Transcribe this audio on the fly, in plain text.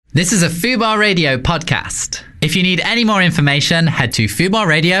This is a Fubar Radio podcast. If you need any more information, head to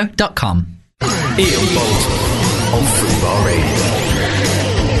fubarradio.com. Ian Bolton on Fubar Radio.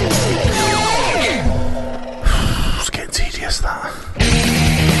 It's getting tedious, that.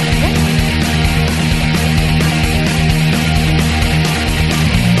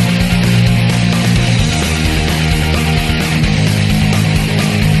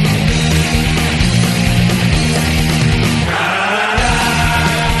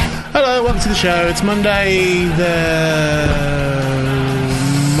 Hello, welcome to the show. It's Monday.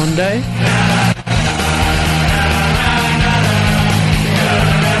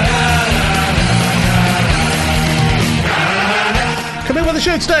 Coming with the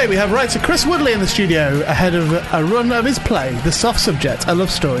show today, we have writer Chris Woodley in the studio ahead of a run of his play, The Soft Subject, A Love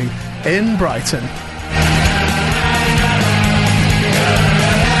Story, in Brighton.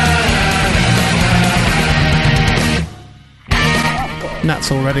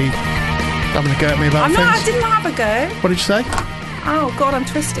 Nat's already having a go at me about things. I didn't have a go. What did you say? Oh, God, I'm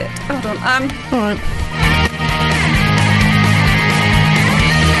twisted. Hold on. All right.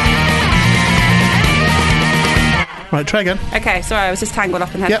 Right, try again. Okay, sorry, I was just tangled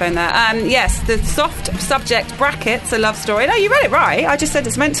up in headphone there. Yes, The Soft Subject, brackets, A Love Story. No, you read it right. I just said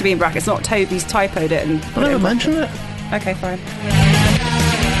it's meant to be in brackets, not Toby's typoed it. And I never mentioned it. Okay, fine.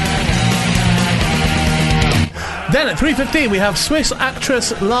 Then at 3:15 we have Swiss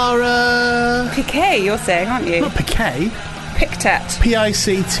actress Lara... Piquet, you're saying, aren't you? Not Piquet. Pictet.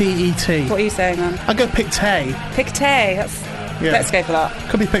 P-I-C-T-E-T. What are you saying, then? I'd go Pictet. Pictet, that's... Yeah. Let's go for that.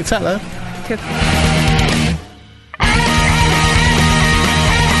 Could be Pictet, though. Could...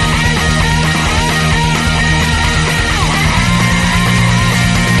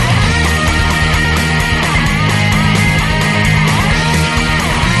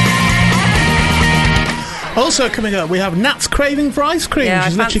 Also coming up, we have Nat's craving for ice cream. Yeah,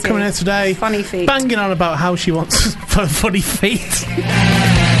 She's literally coming here today, funny feet, banging on about how she wants funny feet.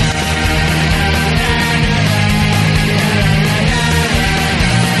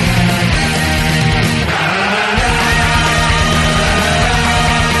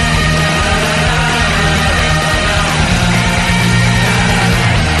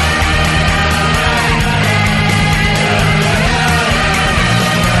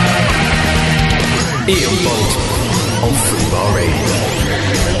 Ian Bolton on Fubar Radio.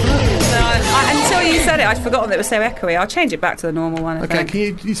 Until you said it, I'd forgotten that it was so echoey. I'll change it back to the normal one. Okay,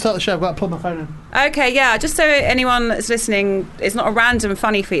 can you start the show? I've got to plug my phone in. Okay, yeah, just so anyone that's listening, it's not a random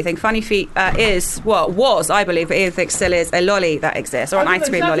funny feet thing. Funny feet was, I believe, but I think still is, a lolly that exists, or an ice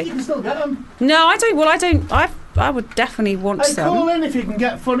cream lolly. You can still get them. No, I don't. Well, I don't. I would definitely want Hey, some. call in if you can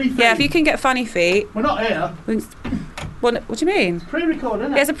get funny feet. Yeah, if you can get funny feet. We're not here. What do you mean? Pre-record,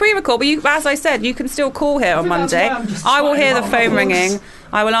 isn't it? Yeah, it's a pre-record, but as I said, you can still call here on Monday. I will hear the phone ringing.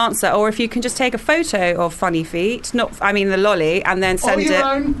 I will answer. Or if you can just take a photo of funny feet, the lolly, and then send your it.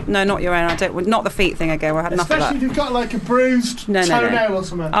 Own. No, not your own. I don't. Not the feet thing again. I had enough of that. Especially if you've got like a bruised toenail or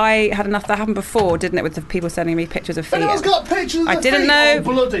something. I had enough. That happened before, didn't it? With the people sending me pictures of feet. Anyone's got pictures of I didn't feet know. all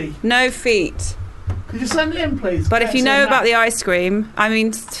bloody. No feet. Could you send it in, please? But if you know about the ice cream,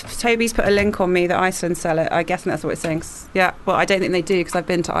 Toby's put a link on me that Iceland sell it. I guess that's what it's saying. Yeah, well, I don't think they do because I've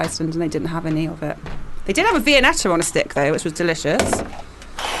been to Iceland and they didn't have any of it. They did have a Viennetta on a stick though, which was delicious.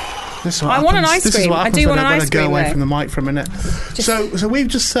 I want an ice cream. I do want an ice cream. Go away from the mic for a minute. So we've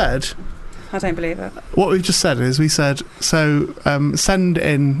just said. I don't believe it. What we've just said is send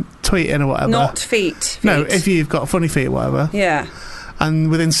in, tweet in or whatever. Not feet. No, if you've got funny feet or whatever. Yeah.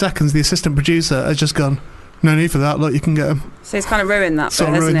 And within seconds, the assistant producer has just gone, no need for that, look, you can get them. So he's kind of ruined that bit,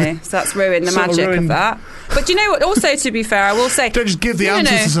 hasn't he? So that's ruined the magic of that. But do you know what? Also, to be fair, I will say... Don't just give the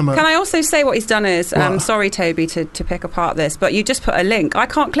answers to someone. Can I also say what he's done is... sorry, Toby, to pick apart this, but you just put a link. I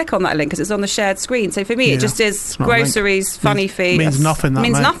can't click on that link because it's on the shared screen. So for me, it just is groceries, funny feet. Means nothing, that,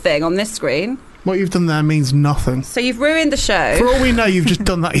 means mate. Nothing on this screen. What you've done there means nothing. So you've ruined the show. For all we know, you've just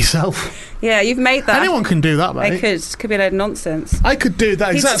done that yourself. Yeah, you've made that. Anyone can do that, mate. They could be a load of nonsense. I could do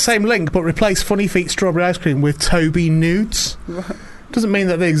that exact same link, but replace Funny Feet strawberry ice cream with Toby nudes. Doesn't mean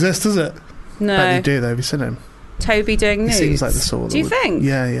that they exist, does it? No. Bet they do, though. Have you seen him? Toby doing nudes? He seems like the sort. Do you think?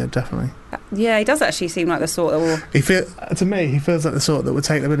 Yeah, definitely. Yeah, he does actually seem like the sort that will... To me, he feels like the sort that would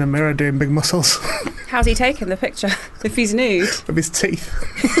take them in a mirror doing big muscles. How's he taking the picture? If he's nude? With his teeth.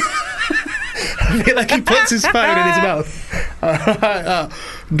 I feel like he puts his phone in his mouth.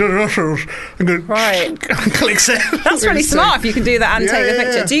 Right. Clicks it. That's really smart if you can do that and take a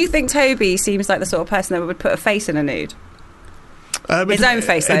picture. Yeah. Do you think Toby seems like the sort of person that would put a face in a nude? His own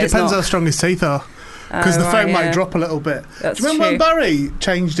face, though. It depends how strong his teeth are. Because the phone might drop a little bit. That's Do you remember true. when Barry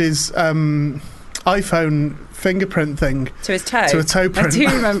changed his iPhone fingerprint thing To his toe. to a toe print. I do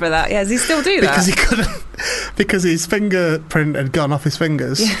remember that. Yeah, does he still do that? because he couldn't, because his fingerprint had gone off his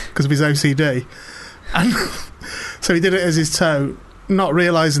fingers because of his OCD, and so he did it as his toe, not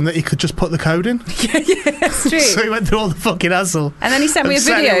realising that he could just put the code in. It's true. So he went through all the fucking hassle. And then he sent me a and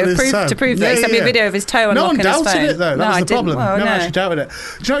set it video with his toe. to prove that. He sent me a video of his toe No one unlocking his phone. doubted it though. That was I the didn't. problem. Well, no one no. actually doubted it. Do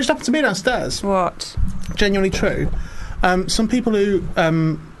you know what just happened to me downstairs? What? Genuinely true. Some people who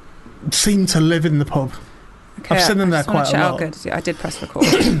seem to live in the pub. Okay, I've seen them I there just wanna quite a check- lot. Oh, good. Yeah, I did press record.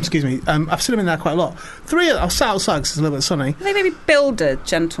 Excuse me. I've seen them in there quite a lot. I was sat outside because it's a little bit sunny. Are they maybe builder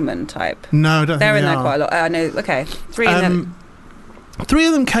gentleman type? No, I don't They're think in they there are. quite a lot. I know. Okay, three in there. Three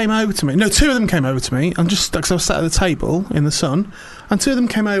of them came over to me. No, two of them came over to me. I'm just because I was sat at the table in the sun, and two of them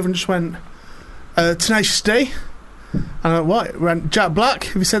came over and just went, "Tenacious D." And I went, "What?" Went, "Jack Black.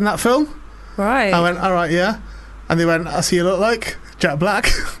 Have you seen that film?" Right. I went, "All right, yeah." And they went, "I see you look like Jack Black."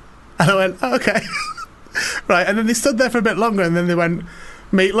 And I went, oh, "Okay." Right. And then they stood there for a bit longer, and then they went,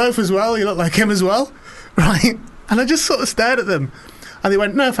 "Meatloaf as well. You look like him as well." Right. And I just sort of stared at them. And they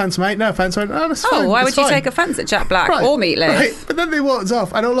went, "No offence, mate, no offence." I went, "Oh, that's fine. Why that's would you fine." take offence at Jack Black Right, or Meatloaf? Right, but then they walked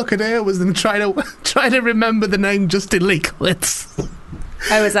off, and all I could hear was them trying to remember the name Justin Leakowitz.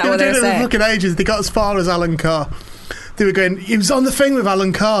 Oh, is that what they were doing it saying? for fucking ages. They got as far as Alan Carr. They were going, he was on the thing with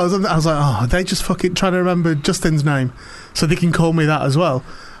Alan Carr. I was like, oh, they just fucking trying to remember Justin's name so they can call me that as well.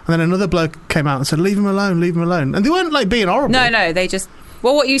 And then another bloke came out and said, leave him alone, leave him alone. And they weren't like being horrible. No, they just.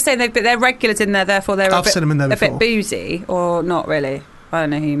 Well, what you say? They're regulars in there, therefore they're I've seen them in there a before. bit boozy, or not really. I don't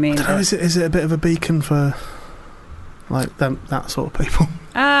know who you mean. I don't know, is it a bit of a beacon for like them, that sort of people?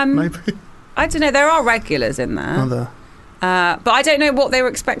 Maybe. I don't know. There are regulars in there. Other. But I don't know what they were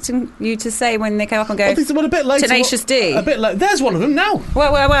expecting you to say when they came up and go, Well, a bit later. Tenacious D. A bit like there's one of them now.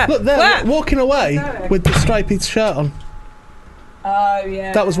 Where? Look, there, Where? walking away with the stripy shirt on. Oh,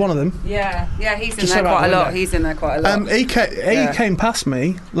 yeah. That was one of them. Yeah, he's in Just there so quite a out lot. window. He's in there quite a lot. He came past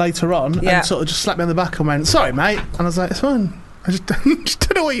me later on Yeah. and sort of just slapped me on the back and went, "Sorry, mate." And I was like, "It's fine. I just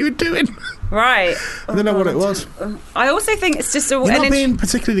don't know what you were doing." Right. I don't know what it was. I also think it's just You're not being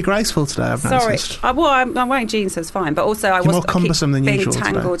particularly graceful today, I've Sorry. noticed. I'm wearing jeans, so it's fine. But also, You're more cumbersome than being usual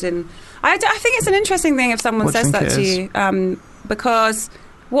today. tangled in. I think it's an interesting thing if someone What do you says think that it to you, because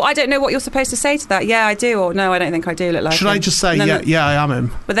I don't know what you're supposed to say to that. Yeah, I do, or no, I don't think I do look like Should him. I just say, And then yeah, I am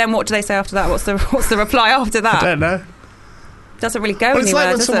him? But then what do they say after that? What's the reply after I that? don't know. Doesn't really go Well, it's anywhere,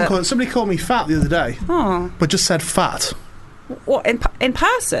 like when does it? somebody called me fat the other day, Oh, but just said fat. what in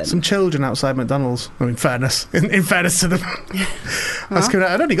person? Some children outside McDonald's. I mean, fairness. In fairness to them. I was coming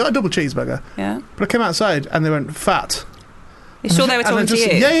out, I'd only got a double cheeseburger. Yeah. But I came outside and they went, fat. You sure they were And I talking to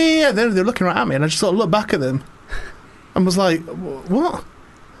just- you? Yeah. They were looking right at me, and I just sort of looked back at them and was like, what?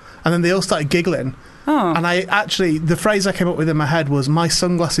 And then they all started giggling. Oh. And the phrase I came up with in my head was, my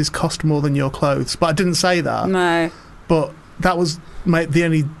sunglasses cost more than your clothes. But I didn't say that. No. But that was the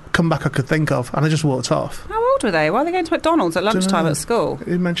only comeback I could think of, and I just walked off. How old were they? Why are they going to McDonald's at lunchtime Dunno. at school?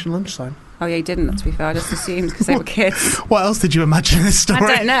 You mentioned lunchtime. Oh, yeah, you didn't, to be fair. I just assumed because they were kids. What else did you imagine in this story?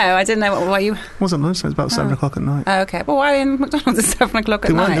 I don't know. I didn't know why you... It wasn't lunchtime, it was about 7 o'clock at night. Oh, okay. Well, why are you in McDonald's at 7 o'clock They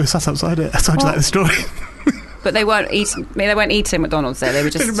at weren't, they were night? sat outside it. I told you that in the story. But they weren't eating... I mean, they weren't eating McDonald's there. They were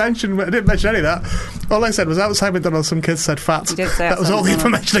I didn't just... mention any of that. All I said was outside McDonald's, some kids said fat. You did say that was outside all the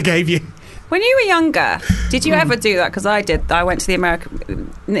McDonald's. information I gave you. When you were younger, did you ever do that? Because I did. I went to the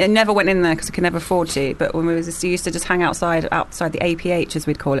American... I never went in there because I could never afford to. But when we used to just hang outside the APH, as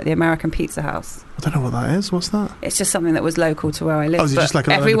we'd call it, the American Pizza House. I don't know what that is. What's that? It's just something that was local to where I live. Oh, is it but just like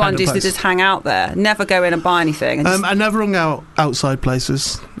a little everyone independent used to place? just hang out there, never go in and buy anything. And just, I never hung out outside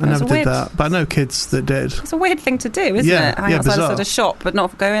places. I That's never did weird. that. But I know kids that did. it's a weird thing to do, isn't Yeah, it? Hang yeah, outside bizarre. a shop, but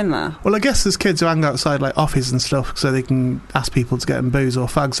not go in there. Well, I guess there's kids who hang outside like offices and stuff so they can ask people to get them booze or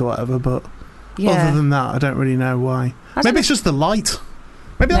fags or whatever. But Yeah. other than that, I don't really know why. I don't Maybe know. it's just the light.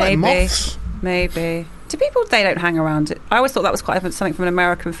 Maybe they're like Maybe. moths. Maybe. Do people, they don't hang around it? I always thought that was quite something from an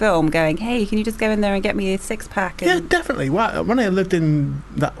American film, going, hey, can you just go in there and get me a six-pack? Yeah, And, definitely. When I lived in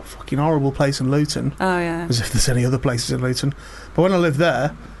that fucking horrible place in Luton, oh, yeah. as if there's any other places in Luton, but when I lived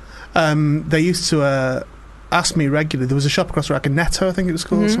there, they used to ask me regularly. There was a shop across the road, like a Netto, I think it was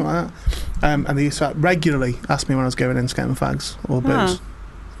called, something like that. And they used to regularly ask me when I was going in to get them fags or booze.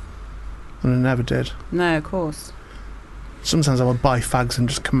 And I never did. No, of course. Sometimes I would buy fags and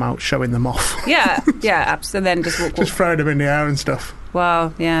just come out showing them off. Yeah, absolutely. Then just walk. Just throwing them in the air and stuff.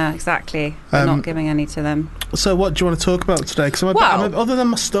 Well, yeah, exactly. They're not giving any to them. So what do you want to talk about today? Because other than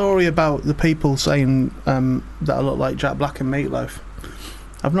my story about the people saying that I look like Jack Black and Meatloaf,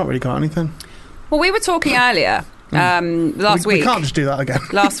 I've not really got anything. Well, we were talking earlier, last week. We can't just do that again.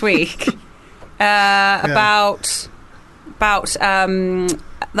 Last week, about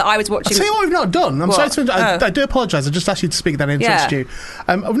that I was watching. I'll tell you what we've not done. I'm What? sorry I do apologise. I just asked you to speak, then I interrupted you.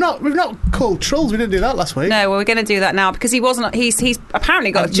 We've not called Trolls. We didn't do that last week. No, well, we're going to do that now because he wasn't. He's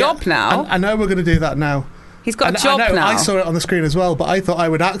apparently got a job now. I know we're going to do that now. He's got a job I know, now. I saw it on the screen as well, but I thought I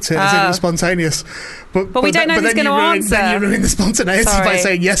would act it as if it was spontaneous. But we don't know if he's going to answer. Then you ruined the spontaneity by Sorry.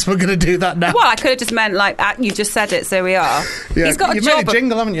 saying, yes, we're going to do that now. Well, I could have just meant like you just said it, so we are. Yeah. He's got a You've job. made a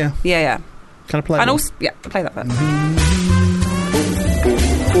jingle, haven't you? Yeah. Can I play And one? also, yeah, play that bit.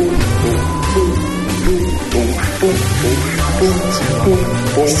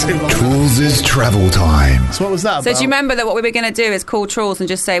 Trolls' travel time. So what was that So about? do you remember that what we were going to do is call Trolls and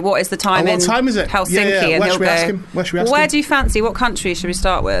just say, what is the time Oh, in what time is it? Helsinki? Yeah. And Where he'll should we go, ask him? Where should we ask where him? do you fancy? What country should we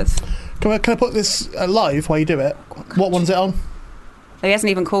start with? Can I put this live while you do it? What one's it on? Oh, he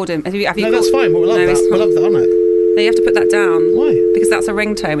hasn't even called him. Have you No, that's fine. But we'll have No, that. he's We'll not. have that on it. No, you have to put that down. Why? Because that's a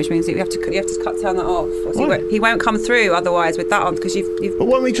ringtone, which means that you have to turn that off. Or Why? he won't come through otherwise with that on because you've. But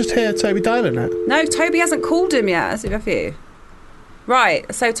won't we just hear Toby dialing it? No, Toby hasn't called him yet, have you?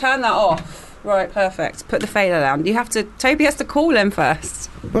 Right, so turn that off. Right, perfect. Put the fader down. Toby has to call him first.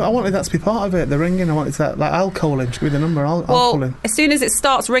 But I wanted that to be part of it. The ringing. I wanted that. Like, I'll call him. Give me the number. I'll call him. As soon as it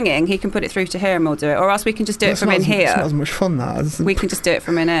starts ringing, he can put it through to here and we'll do it. Or else we can just do it That's from not in as- here. It's not as much fun, that. We can just do it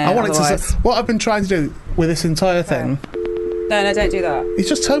from in here. I wanted otherwise. to. What I've been trying to do with this entire thing. No, don't do that. He's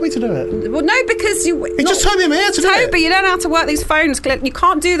just told me to do it. Well, no, because you. He just told me I'm here to do it. Toby, you don't know how to work these phones. You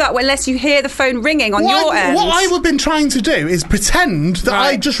can't do that unless you hear the phone ringing on your end. What I have been trying to do is pretend that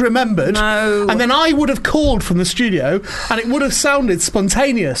I Right. just remembered, No. and then I would have called from the studio, and it would have sounded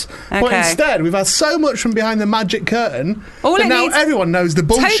spontaneous. But Okay. instead, we've had so much from behind the magic curtain All that it now needs- everyone knows the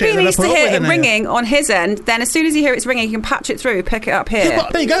bullshit Toby that needs I to put up hear with it in here. ringing on his end. Then, as soon as you hear it's ringing, you can patch it through, pick it up here. Well,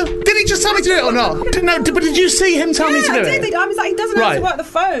 there you go. Did he just tell me to do it or not? But did you see him tell me to do it? I was like, he doesn't know how to Right. work the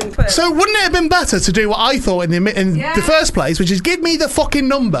phone. So wouldn't it have been better to do what I thought in Yeah. the first place, which is give me the fucking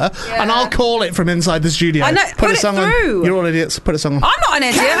number and Yeah. I'll call it from inside the studio. I know, put a it song through. on. You're all idiots. Put a song on. I'm not an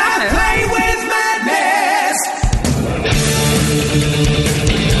idiot. I know.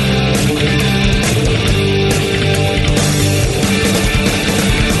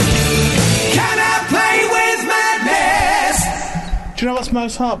 Do you know what's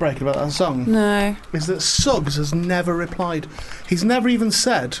most heartbreaking about that song? No. Is that Suggs has never replied. He's never even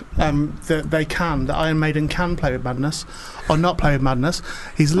said that Iron Maiden can play with Madness or not play with Madness.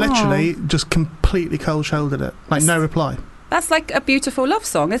 He's literally just completely cold-shouldered it. Like, no reply. That's like a beautiful love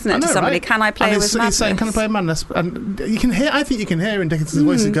song, isn't it? I know, to somebody, right? can I play And with he's Madness? saying, can I play with Madness? And you can hear, I think you can hear in Dickinson's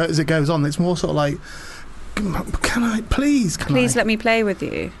voice as it goes on. It's more sort of like, can I, please, Please let me play with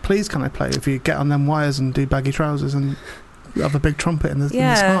you. Please, can I play if you get on them wires and do baggy trousers and have a big trumpet in the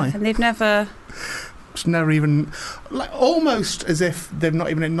sky? And they've never. It's never even, like, almost as if they've not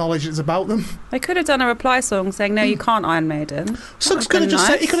even acknowledged it's about them. They could have done a reply song saying, "No, you can't, Iron Maiden." Suggs could have just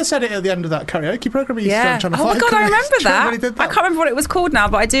said, he could have said it at the end of that karaoke program he used to do Yeah. on Channel Oh my 5, god, I couldn't he? remember Do you that. when he did I can't remember what it was called now,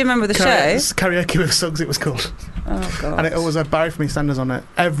 but I do remember the show. Karaoke with Suggs, it was called. Oh god. And it always had Barry from EastEnders on it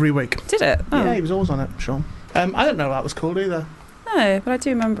every week. Did it? Oh. Yeah, he was always on it, Sean. I don't know what that was called either. No, but I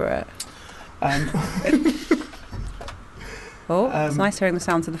do remember it. It's nice hearing the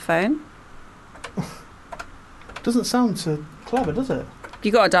sounds of the phone. Doesn't sound so clever, does it?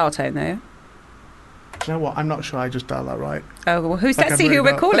 You got a dial tone though. Do you know what? I'm not sure I just dialed that right. Oh well, let's Like, see who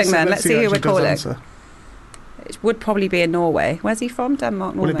we're calling then. Let's see who we're actually does calling. answer. It would probably be in Norway. Where's he from?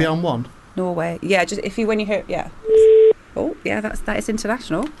 Denmark, Will Norway. it be on one? Norway. Yeah, just when you hear, yeah. Oh yeah, that is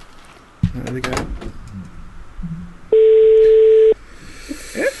international. There we go.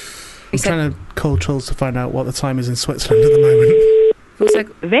 He I'm said, trying to call Trolls to find out what the time is in Switzerland at the moment. also,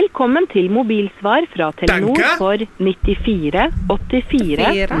 Velkommen til mobilsvar fra Telenor Danke. for 94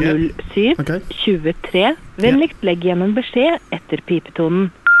 84 07 Okay. 23. Vennligst legg igjen en beskjed etter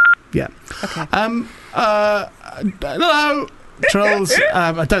pipetonen. Yeah. okay. Hello, Trolls.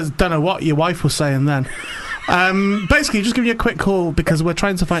 I don't know what your wife was saying then. Basically, just giving you a quick call because we're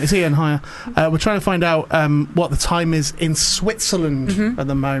trying to find. It's Ian Hire. We're trying to find out what the time is in Switzerland at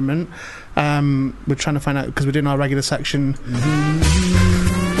the moment. We're trying to find out because we're doing our regular section.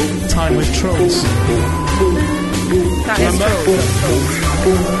 Time with Trolls. That is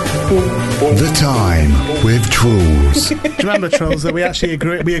The time with Trolls. Do you remember, Trolls, that we actually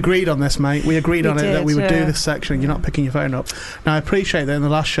agreed on this, mate? We agreed on it that we would do yeah. this section. You're not picking your phone up. Now, I appreciate that in the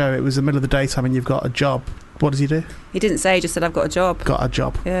last show it was the middle of the daytime and you've got a job. What does he do? He didn't say. He just said, "I've got a job." Got a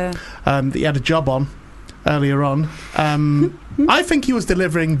job. Yeah. That he had a job on earlier on. I think he was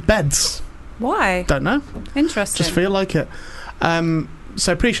delivering beds. Why? Don't know. Interesting. Just feel like it.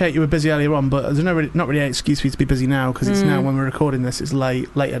 So appreciate you were busy earlier on, but there's not really an excuse for you to be busy now because it's now when we're recording this. It's late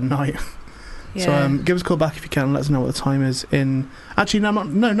at night. So give us a call back if you can. Let us know what the time is in. Actually, no,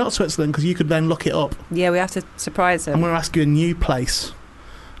 not Switzerland, because you could then look it up. Yeah, we have to surprise him. I'm going to ask you a new place,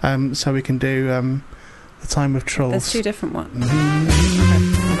 so we can do the time of trolls. There's two different ones.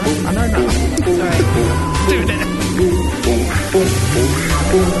 I know now.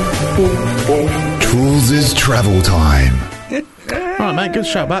 Trolls' travel time. All right, mate. Good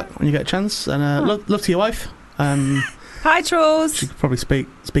shout back when you get a chance, and love to your wife. Hi, Trolls. She could probably speak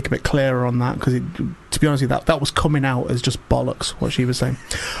a bit clearer on that, because to be honest with you, that was coming out as just bollocks what she was saying.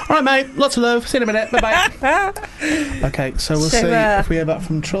 All right, mate. Lots of love. See you in a minute. Bye bye. Okay, so we'll see if we hear back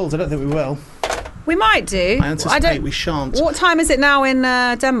from Trolls. I don't think we will. We might do. I anticipate we shan't. What time is it now in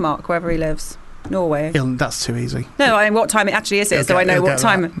Denmark, wherever he lives? Norway. That's too easy. No, I mean, what time it actually is, so I know what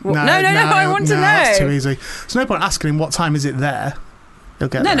time. No, I want to know. That's too easy. There's no point asking him what time is it there. He'll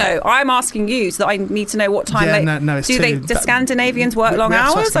get that. No, I'm asking you so that I need to know what time. Do Scandinavians work long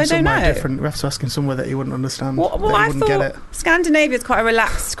hours? I don't know. Different. We have to ask him somewhere that he wouldn't understand. Well, I thought Scandinavia is quite a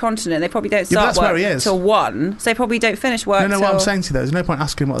relaxed continent. They probably don't start work till 1, so they probably don't finish work. No, what I'm saying to you, though, there's no point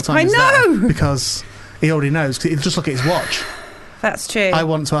asking him what the time is. I know, because he already knows. Cause he'll just look at his watch. That's true. I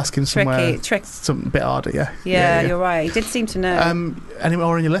want to ask him somewhere tricky. Something a bit harder, yeah, you're right. He did seem to know. Any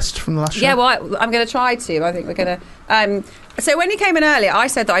more on your list from the last show? Yeah, well, I'm going to try to. I think we're going to... so when you came in earlier, I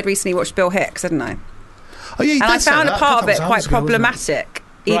said that I'd recently watched Bill Hicks, didn't I? Oh, yeah, you did. And I found a part of it quite problematic,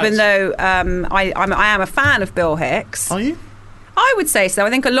 even though I am a fan of Bill Hicks. Are you? I would say so.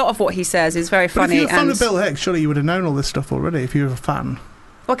 I think a lot of what he says is very funny. If you're a fan of Bill Hicks, surely you would have known all this stuff already if you were a fan.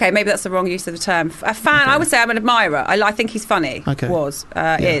 Okay, maybe that's the wrong use of the term. A fan, I would say I'm an admirer. I think he's funny. Okay. Was.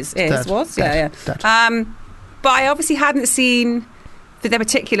 Dead. Was. Dead. Yeah. Dead. But I obviously hadn't seen the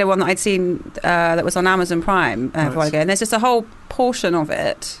particular one that I'd seen that was on Amazon Prime a while ago. And there's just a whole portion of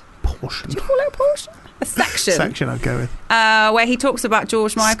it. Portion? Do you call it a portion? A section. Section I'd go with. Where he talks about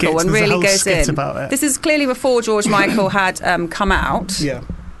George Michael and really goes in. About it. This is clearly before George Michael had come out. Yeah.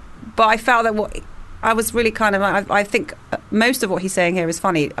 But I felt that I was really kind of... I think most of what he's saying here is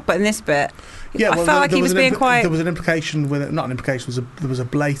funny, but in this bit, I felt like he was being quite... There was an implication with it, not an implication, there was a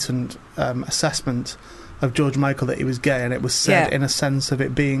blatant assessment of George Michael that he was gay, and it was said in a sense of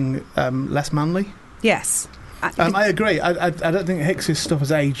it being less manly. Yes. I agree. I don't think Hicks's stuff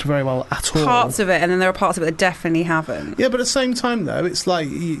has aged very well at all. Parts of it, and then there are parts of it that definitely haven't. Yeah, but at the same time, though, it's like,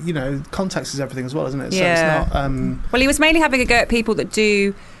 context is everything as well, isn't it? Yeah. So it's not... Well, he was mainly having a go at people that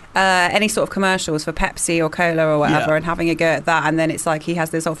do... any sort of commercials for Pepsi or Cola or whatever, and having a go at that, and then it's like he has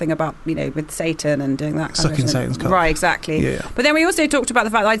this whole thing about with Satan and doing that kind sucking of Satan's cock. Right, exactly. Yeah. But then we also talked about the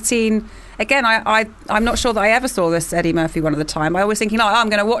fact that I'd seen again. I'm not sure that I ever saw this Eddie Murphy one at the time. I was thinking, I'm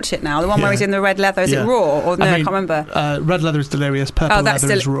going to watch it now. The one where he's in the red leather. Is it Raw or no? I can't remember. Red leather is delirious. Purple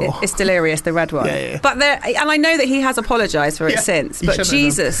leather is Raw. It's delirious, the red one. Yeah. But and I know that he has apologised for it since. But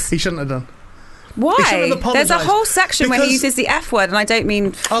Jesus, he shouldn't have done. Why? There's a whole section where he uses the F word, and I don't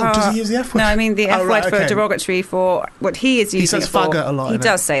mean... does he use the F word? No, I mean the F word for derogatory for what he is using. He says faggot a lot. He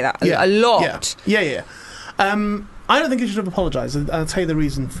does say that a lot. Yeah. I don't think he should have apologised. I'll tell you the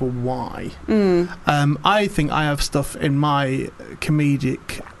reason for why. I think I have stuff in my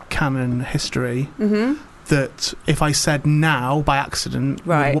comedic canon history that if I said now by accident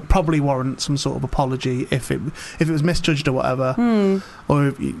would probably warrant some sort of apology if it was misjudged or whatever, or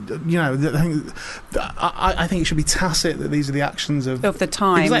I think it should be tacit that these are the actions of the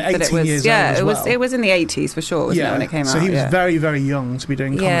time. It was like 18 years old it was in the 80s for sure, wasn't it, when it came out? So he was very, very young to be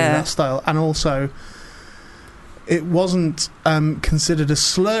doing comedy in that style, and also it wasn't considered as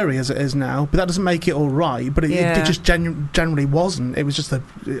slurry as it is now, but that doesn't make it all right. But it just generally wasn't. It was just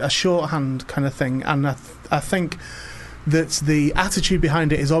a shorthand kind of thing, and I think that the attitude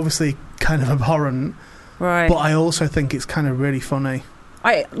behind it is obviously kind of abhorrent. Right. But I also think it's kind of really funny.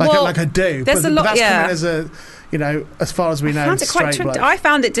 I do. There's but a lot. That's coming as a, as far as we know, I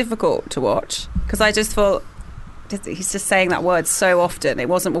found it difficult to watch because I just thought. He's just saying that word so often. It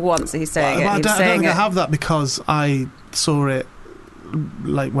wasn't once that he's saying it. I don't think I have that because I saw it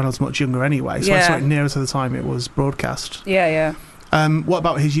like when I was much younger anyway. So I saw it nearer to the time it was broadcast. Yeah. What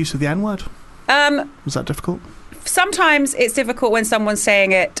about his use of the N-word? Was that difficult? Sometimes it's difficult when someone's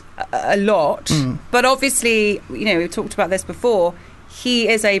saying it a lot. But obviously, we've talked about this before. He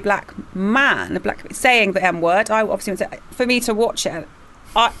is a black man, saying the M-word. I obviously would say, for me to watch it,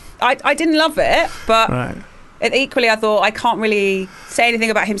 I didn't love it, but. Right. Equally, I thought I can't really say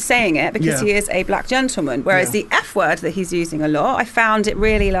anything about him saying it because he is a black gentleman. Whereas the F word that he's using a lot, I found it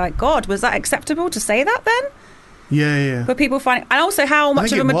really like, God, was that acceptable to say that then? Yeah. But people find it, and also how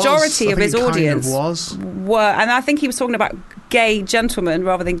much of a majority of his audience were, and I think he was talking about gay gentlemen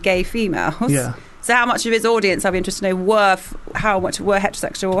rather than gay females. Yeah. So how much of his audience, I'd be interested to know, how much were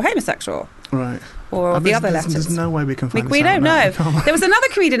heterosexual or homosexual? Right. or And the other there's letters. no way we can find We this out, don't mate. know. We can't- There was another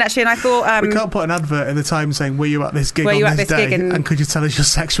comedian actually, and I thought. we can't put an advert in the Times saying, "Were you at this gig Were on you at this this day?" gig And could you tell us your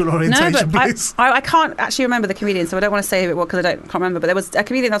sexual No, orientation, but please? I can't actually remember the comedian, so I don't want to say who it was because I can't remember. But there was a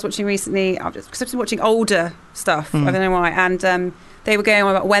comedian I was watching recently, because I've been watching older stuff. I don't know why, and they were going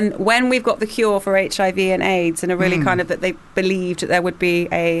on about when we've got the cure for HIV and AIDS, and a really kind of that they believed that there would be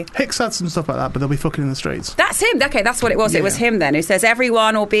a. Hicks had some stuff like that, but they'll be fucking in the streets. That's him. Okay, that's what it was. Yeah. It was him then who says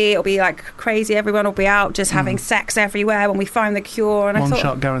it'll be like crazy. Everyone will be out just having sex everywhere when we find the cure. And I One thought,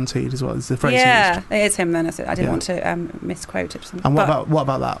 shot guaranteed as well is the phrase used. yeah, it is him then. I didn't Yeah. want to misquote it. And what But-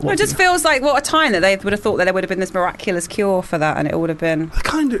 about that? Well, it just feels like what a time that they would have thought that there would have been this miraculous cure for that, and it would have been.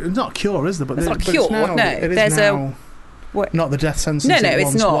 kind of not a cure, is there? But It's there- not a but cure, now, no. It is There's a- now What? not the death sentence. No, it it's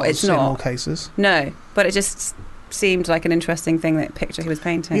once not, was it's in not. all cases. No, but it just seemed like an interesting thing, that picture he was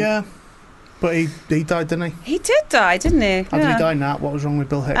painting. Yeah, but he died, didn't he? He did die, didn't he? How did he die, Nat? What was wrong with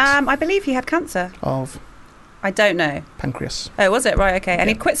Bill Hicks? I believe he had cancer. Of I don't know. pancreas. Oh, was it? Right, okay. And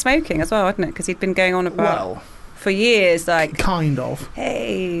Yeah. he'd quit smoking as well, hadn't it? Because he'd been going on about Well, for years, like, kind of.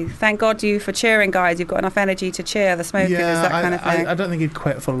 hey, thank God you for cheering, guys. You've got enough energy to cheer the smokers, Yeah, that kind of thing. I don't think he'd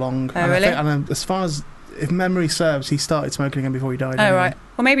quit for long. Oh, And I really? think- and as far as if memory serves, he started smoking again before he died. Oh, anyway. right.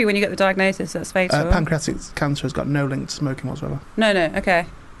 Well, maybe when you get the diagnosis, that's fatal. Pancreatic cancer has got no link to smoking whatsoever. No, okay.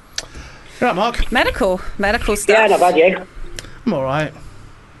 Right, Mark. Medical stuff. Yeah, not bad, you. I'm all right.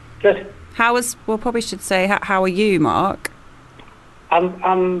 Good. Well, probably should say, how are you, Mark?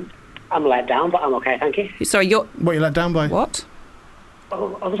 I'm let down, but I'm okay, thank you. Sorry, you're. What, you let down by? What?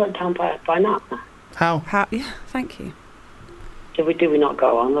 Oh, I was let down by Nat. How? Yeah, thank you. Did we not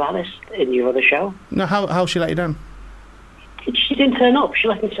go on like this in your other show? No, how she let you down? She didn't turn up. She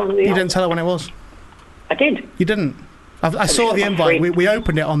left me turn up the You office. didn't tell her when it was. I did. You didn't. I saw the about invite. three- We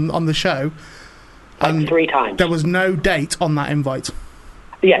opened it on the show, Like and 3 times. there was no date on that invite.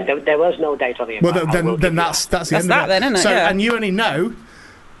 Yeah, there was no date on the invite. Well, I will give then you that's the That's end that of it. then, isn't it? So, Yeah. and you only know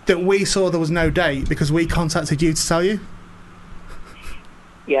that we saw there was no date because we contacted you to tell you.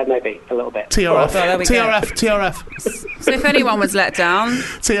 Yeah, maybe a little bit. TRF, there we go. TRF, So if anyone was let down,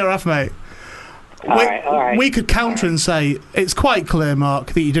 TRF, mate. All right. We could counter and say it's quite clear,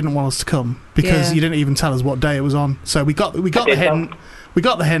 Mark, that you didn't want us to come because Yeah. you didn't even tell us what day it was on. So we got the did, hint. though. We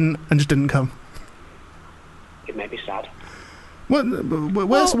got the hint and just didn't come. It made me sad. Well,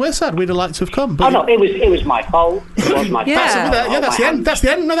 we're sad. We'd have liked to have come. But Oh no, it was my fault. It was my Yeah. fault. that's the end. That's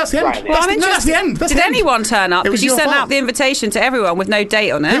the end. No, that's the end. Right. well, I'm That's the end. That's Did the end. anyone turn up? It was Because you your sent fault. out the invitation to everyone with no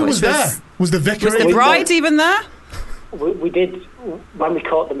date on it. Who which was there? Was the vicar? Was the in? bride even there? We did, when we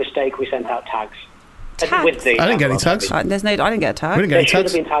caught the mistake, we sent out tags. Tags? With the I didn't get any tags. I didn't get a tag. We didn't get There any should have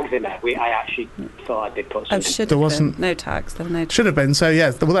tags. been tags in there. I actually thought I did put Oh, something. should There have wasn't. been. No tags. There were no tags. Should have been. So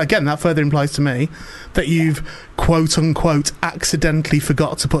yeah. Well, again, that further implies to me that you've quote unquote accidentally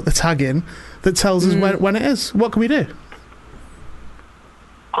forgot to put the tag in that tells us when it is. What can we do?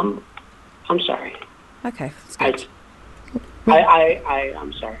 I'm sorry. Okay, that's good.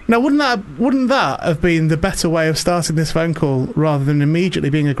 I'm sorry. Now, wouldn't that have been the better way of starting this phone call rather than immediately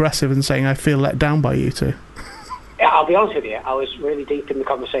being aggressive and saying I feel let down by you two? Yeah, I'll be honest with you. I was really deep in the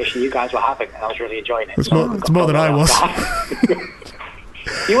conversation you guys were having, and I was really enjoying it. It's more than I was.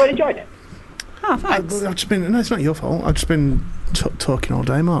 You weren't enjoying it? Oh, thanks. I've just been. No, it's not your fault. I've just been talking all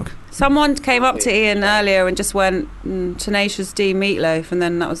day, Mark. Someone came up to Ian earlier and just went, Tenacious D Meatloaf, and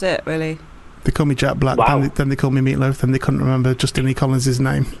then that was it, really. They call me Jack Black. Wow. Then they call me Meatloaf. Then they couldn't remember Justin Lee Collins'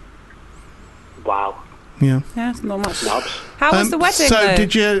 name. Wow. Yeah. Yeah, it's not much. Knobs. How was the wedding, So though?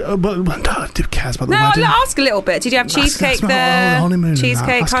 did you? Who cares about the No, wedding? I'll ask a little bit. Did you have cheesecake That's not there? the honeymoon and that.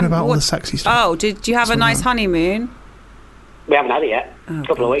 Cheesecake. Ask him about all what- the sexy stuff. Oh, did you have a That's nice not- honeymoon? We haven't had it yet. Oh, A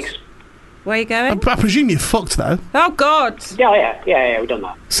couple of God. weeks. Where are you going? I presume you fucked though Oh, God. Yeah, we've done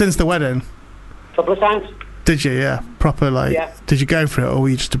that. since the wedding. A couple of times. Did you? Yeah, proper like. Yeah. Did you go for it, or were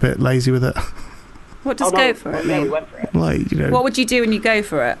you just a bit lazy with it? What does Oh, no. go for it Yeah, we mean? went for it. Like What would you do when you go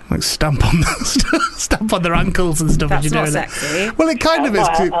for it? like stamp on stamp on their ankles and stuff. That's as you're not doing sexy. It. Well, it kind of is.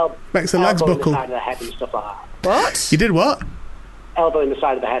 'Cause it makes the legs elbow in buckle. the side of the head and stuff like that. What? You did what? Elbow in the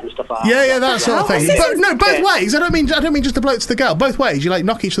side of the head and stuff like that. Yeah, that sort of Oh, thing. this But, is- no, both Yeah. ways. I don't mean just the bloke to the girl. Both ways. You like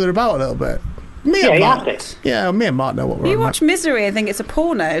knock each other about a little bit. Me Yeah, and you Mark. have to. Yeah, me and Mark know what we're You on. watch Misery and think it's a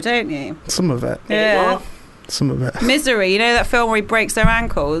porno, don't you? Some of it. Yeah. Some of it. Misery, you know that film where he breaks their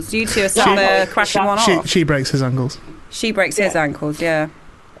ankles? You two are sat Yeah. there crashing one off. She breaks his ankles. She breaks his Yeah. ankles, yeah.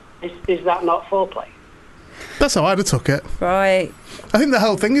 Is that not foreplay? That's how I'd have took it. Right. I think the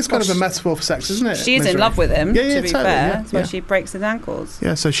whole thing is kind Well, of a metaphor for sex, isn't it? She's in Misery? love with him, Yeah, to be totally, fair. yeah, That's why yeah. she breaks his ankles.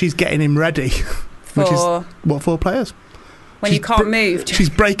 Yeah, so she's getting him ready, which is For what foreplay is. when you she's can't br- move. She's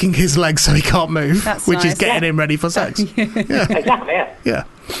breaking his legs so he can't move, That's which is nice. getting him ready for sex. Exactly, yeah. Yeah.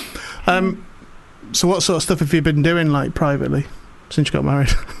 So what sort of stuff have you been doing, like, privately, since you got married?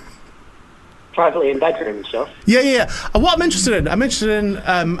 Privately in bedroom and stuff. Yeah. And what I'm interested in,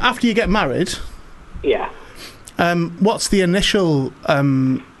 after you get married, Yeah. what's the initial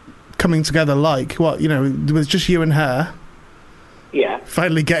coming together like? What, with just you and her, Yeah.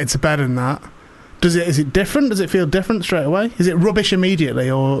 finally getting to bed and that. Is it different? Does it feel different straight away? Is it rubbish immediately,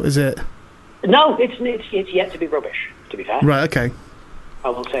 or is it... No, it's yet to be rubbish, to be fair. Right, okay. I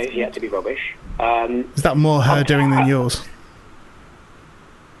will say it's yet to be rubbish. Is that more her doing than yours?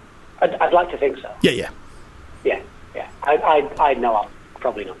 I'd like to think so. Yeah. Yeah. I know I'm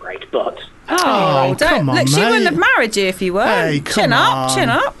probably not great, but... Oh, come on, look, she mate. wouldn't have married you if you were. Hey, Chin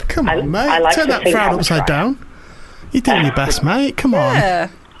up. Come on, mate. I like Turn to that think frown I'm upside trying. down. You're doing your best, mate. Come on. Yeah.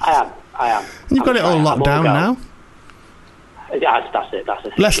 I am. And you've got it all locked down now. Yeah, that's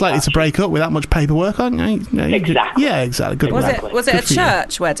it. Less likely to break up with that much paperwork, aren't you? Exactly. Yeah, exactly. Good Was work. it a Good for you.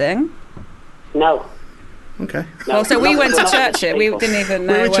 church wedding? No. Okay. No, Well, so we went to not church. We people. didn't even We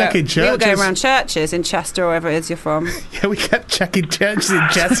know. were checking We were going churches. around churches in Chester or wherever it is you're from. Yeah, we kept checking churches in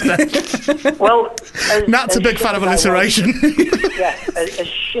Chester. Well, Nat's a big fan of alliteration. Yeah, as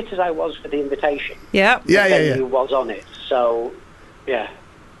shit as I was for the invitation, Yeah. Yeah. venue was on it. So, yeah.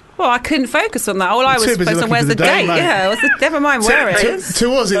 Well, I couldn't focus on that. All I was Too busy focused on looking where's for the the date, date. mate. Yeah, never mind where it is.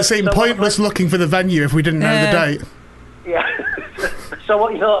 To us, it seemed so- pointless looking for the venue if we didn't know the Yeah. date. Yeah. So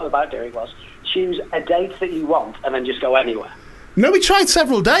what you thought about doing was choose a date that you want and then just go anywhere. No, we tried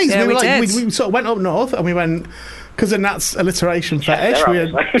several days. Yeah, we did. We sort of went up north and we went, because of Nat's alliteration fetish, we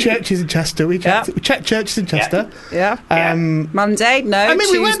had obviously. churches in Chester. We checked churches in Chester. Yeah. I Monday, no. mean,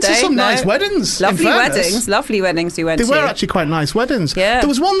 Tuesday, we went to some no. nice weddings. in Lovely fairness. weddings. Lovely weddings we went They to. were actually quite nice weddings. Yeah. There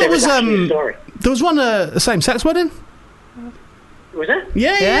was one that There was was actually a story. there was one a same-sex wedding. Was it?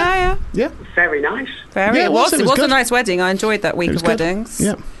 Yeah. Very nice. Very. Yeah, it was. It was a good. nice wedding. I enjoyed that week It was of good. weddings.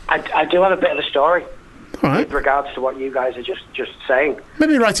 Yeah. I do have a bit of a story All right. with regards to what you guys are just saying.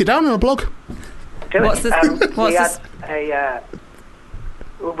 Maybe write it down on a blog. Do What's it. this- what's we this- had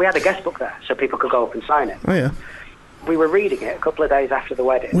we had a guest book there, so people could go up and sign it. Oh yeah. We were reading it a couple of days after the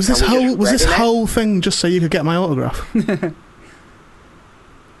wedding. Was this and we just whole read in it. whole thing just so you could get my autograph?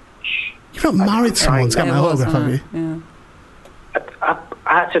 You've not married someone to get It my was, autograph, have wasn't you? it? Yeah.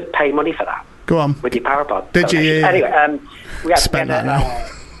 I had to pay money for that Go on. with your PowerPod. Did you? Yeah. Anyway, we had Spend we had that now.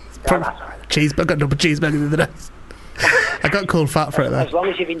 that's all right. Cheeseburger. I got double cheeseburger the other day. I got called fat for it though. As long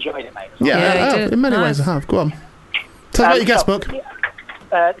as you've enjoyed it, mate. Yeah, Yeah, I you have. did. In many Nice. ways I have. Go on. Tell us about your guest book.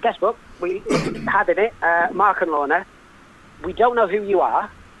 The guest book, we had in it Mark and Lorna. We don't know who you are.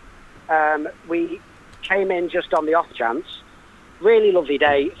 We came in just on the off chance. Really lovely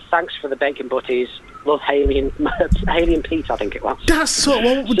day. Thanks for the bacon butties. Love Haley and Pete, I think it was. That's so.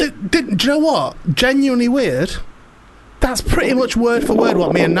 Well, do you know what? Genuinely weird. That's pretty much word for word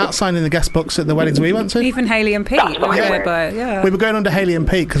what me and Nat signed in the guest books at the weddings we went to. Even Haley and Pete. That's We were fine. going by, yeah. We were going under Haley and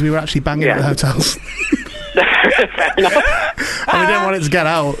Pete because we were actually banging at the hotels. Fair enough. And we didn't want it to get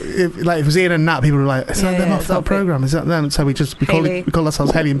out. If it was Ian and Nat, people were like, "Is that Yeah, them yeah, off it's that all program? Is that them?" So we Haley. call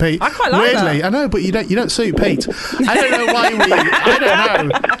ourselves Haley and Pete. I quite like Weirdly, that. I know, but you don't suit Pete. I don't know why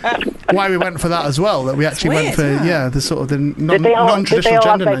why we went for that as well. That we actually went weird, for isn't it? the sort of the Did they all have non-traditional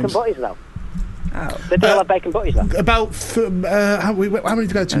gender bacon names. butties, though? Oh. Did they all have bacon butties, though? About how many did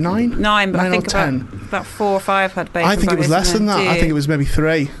we go to? 9? 9, but I 9 think or 10. about 4 or 5 had bacon I think it was butties, less than didn't that. it? I think it was maybe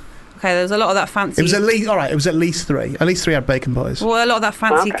 3. Okay, there was a lot of that fancy... It was at least It was at least 3. At least 3 had bacon butties. Well, a lot of that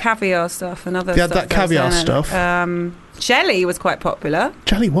fancy Okay. caviar stuff and other They had stuff. that caviar was in it. stuff. Jelly was quite popular.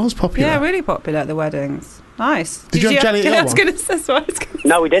 Jelly was popular. Yeah, really popular at the weddings. Nice. Did you have jelly at your I was one? going to say, that's what I was gonna say.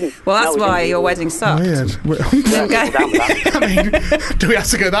 No, we didn't. Well, that's No, we why didn't. your wedding sucked. Weird. Didn't go- Down with that. I mean, do we have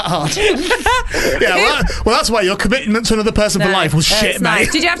to go that hard? Yeah, well, that's why your commitment to another person for No, life was it's shit, nice.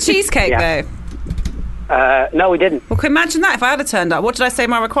 mate. Did you have cheesecake, Yeah. though? No, we didn't. Well, can you imagine that if I had turned up? What did I say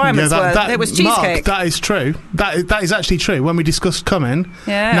my requirements were? It was cheesecake. Mark, that is true. That is actually true. When we discussed coming,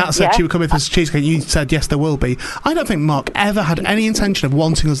 Yeah. Nat said Yeah. she would come with us cheesecake. You said yes, there will be. I don't think Mark ever had any intention of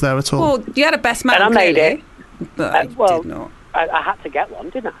wanting us there at all. Well, you had a best man, And I made clearly, it. but I well- did not. I had to get one,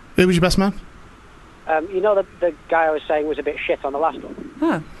 didn't Who was your best man I? You know the guy I was saying was a bit shit on the last one?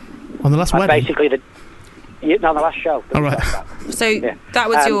 Oh. on the last wedding? Basically, the last show. All right. So Yeah. that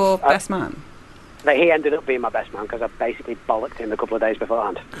was your I- best man? That he ended up being my best man because I basically bollocked him a couple of days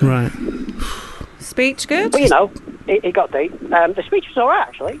beforehand. Right. Speech good? But you know, it got deep. The speech was all right,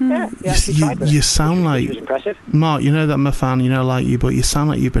 actually. Yeah, yeah. he tried with it. You sound Which was like impressive. Mark. You know that I'm a fan. You know, I like you, but you sound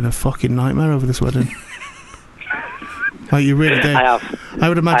like you've been a fucking nightmare over this wedding. Like you really do. I have. I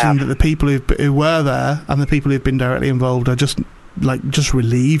would imagine have. that the people who were there and the people who've been directly involved are just like just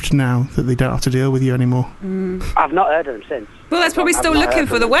relieved now that they don't have to deal with you anymore. I've not heard of them since. Well, they're probably I've still not looking heard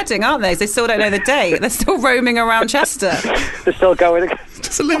for of the them. wedding, aren't they? They still don't know the date. They're still roaming around Chester. They're still going.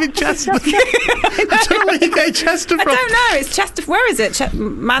 Does it live in Chester? I don't know where you get Chester I from. don't know. It's Chester. Where is it?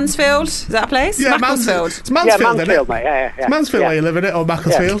 Mansfield? Is that a place? Yeah, Macclesfield. It's Mansfield, Yeah, isn't Mansfield, it? mate. Yeah. It's Mansfield where you live in it, or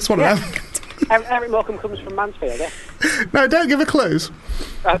Macclesfield. It's one of them. Eric Morecambe comes from Mansfield, yeah? No, don't give her clues.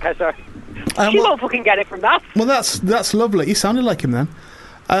 Okay, sorry. She well, won't fucking get it from that. well, that's lovely. You sounded like him then.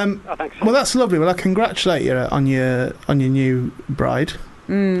 Oh, thanks. Well, that's lovely. Well, I congratulate you on your new bride.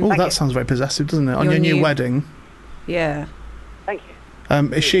 Oh, that you. sounds very possessive, doesn't it? On Your your new new- wedding. Yeah. Thank you.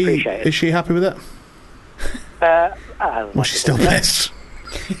 Appreciate it. Is she happy with it? Well, she's still pissed.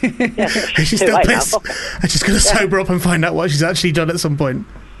 Yeah, She's too still late now, pissed. fuck her. And she's going to sober up and find out what she's actually done at some point.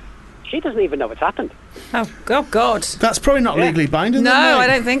 She doesn't even know what's happened. Oh, God. That's probably not Yeah. legally binding. No, then, mate. I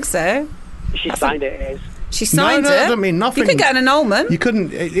don't think so. She signed it, it is. She signed no, it. I don't mean nothing. You could get an annulment. You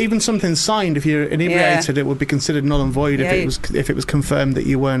couldn't even something signed if you're inebriated. It would be considered null and void Yeah, if it was confirmed that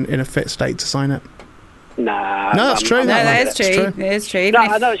you weren't in a fit state to sign it. Nah. No, that's true, No, that that one. is true. It's true. It is true. No,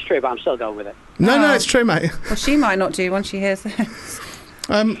 Even I if, know it's true, but I'm still going with it. No, Oh. it's true, mate. well, she might not do once she hears this.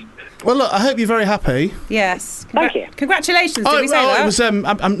 Well, look, I hope you're very happy. Yes. Thank you. Congratulations. Did we say that? It was.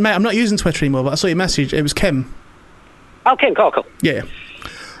 Mate, I'm not using Twitter anymore, but I saw your message. It was Kim. Oh, Kim, cool. Yeah.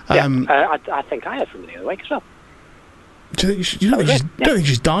 Yeah, I think I heard from her the other week as well. Do you think you don't think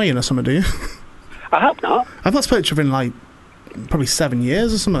she's dying or something, do you? I hope not. I've not spoken to her in like probably 7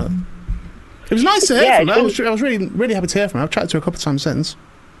 years or something. It was nice to hear Yeah, from her. it's I was really happy to hear from her. I've chatted to her a couple of times since.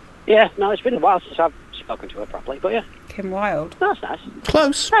 Yeah, no, it's been a while since I've spoken to her properly, but yeah, Kim Wilde. that's nice.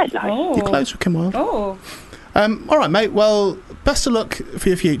 Close. That's nice. Oh. You're close with Kim Wilde. Oh. All right, mate. Well, best of luck for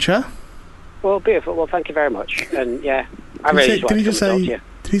your future. Well, beautiful. Well, thank you very much. And yeah, I Did really he just wanted to say? talk to you.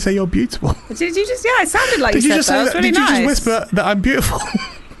 Did he say you're beautiful? Did you just? Yeah, it sounded like Did you you said just that. say It was that? really Did you nice. just whisper that I'm beautiful?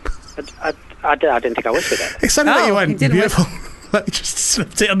 I didn't think I whispered it. It sounded like you Oh, went he didn't beautiful. Like you just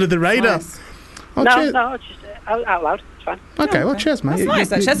slipped it under the radar. Nice. Oh, No, cheers. no, it's just out loud. It's fine. Okay, well, cheers, mate. That's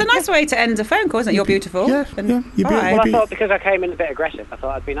nice, actually. That's a nice way to end a phone call, isn't it? You're beautiful. Yeah, And yeah, you're bye. beautiful. Well, I Be- thought because I came in a bit aggressive, I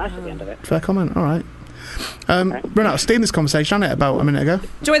thought I'd be nice at the end of it. Fair comment. All right. Run out of steam this conversation, hadn't it, about a minute ago?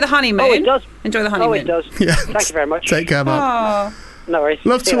 Enjoy the honeymoon. Oh, it does. Enjoy the Oh, honeymoon. it does. Yeah. Thank you very much. Take care, man. Oh. No worries.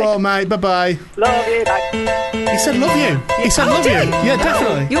 Love See you to all, later. mate. Bye-bye. Love you. Bye. He said love you. He said Oh, love you. did he? Yeah,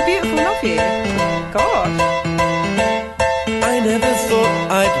 definitely. You're beautiful, love you. God. I never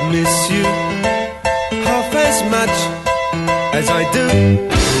thought I'd miss you half as much as I do.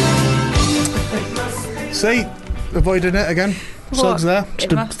 See? Avoiding it again. Suggs there.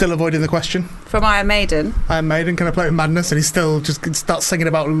 It must- Still avoiding the question. From Iron Maiden. Iron Maiden, can I play with Madness? And he still just starts singing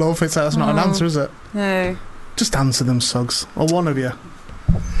about love. It's like, that's not an answer, is it? No. Just answer them, Suggs. Or one of you.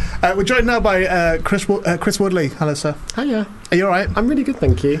 We're joined now by Chris Woodley. Hello, sir. Hiya. Are you all right? I'm really good,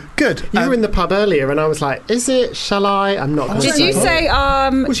 thank you. Good. You were in the pub earlier, and I was like, "Is it? Shall I?" I'm not. Gonna Did say you it. say,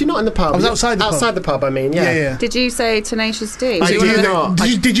 Was you not in the pub? I was outside the pub. Outside the pub, I mean, yeah. Yeah. did you say Tenacious D? I Did do you, not.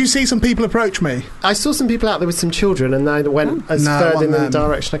 did you see some people approach me? I saw some people out there with some children, and I went as No, I further want in the them.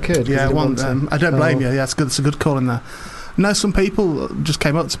 direction I could. 'cause Yeah, I I didn't want to. them. I don't blame Oh. you. Yeah, it's a good call in there. No, some people just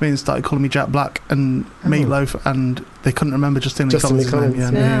came up to me and started calling me Jack Black and Meatloaf, and they couldn't remember Justin Lee Justin Lee Collins'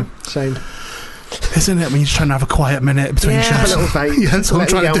 name. Collins. Yeah, Shame. Isn't it? When you're trying to have a quiet minute between Yeah. shows. A little vape. Yeah, that's what I'm Let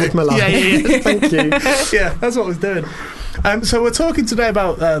me trying out to do. with my life. Yeah. Thank you. Yeah, that's what I was doing. So we're talking today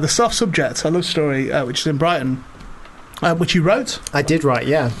about the soft subject, a love story, which is in Brighton, which you wrote. I did right,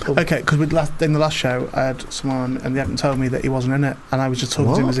 yeah. Okay, because in the last show, I had someone and they hadn't told me that he wasn't in it, and I was just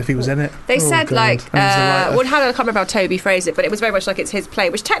talking to him What? as if he was in it. They Oh, said, God. like, And he's a writer. well, I can't remember how Toby phrased it, but it was very much like it's his play,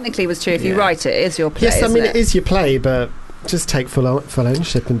 which technically was true. If you Yeah. write it, it is your play. Yes, I isn't mean, it it is your play, but just take full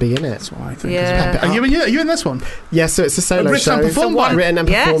ownership and be in it. That's what I think. Yeah. Are you in this one? Yeah, so it's a solo Written show. and performed by- Written and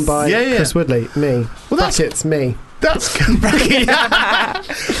Yes. performed by Yeah. Chris Woodley, me. Well, that's Brackets, me. That's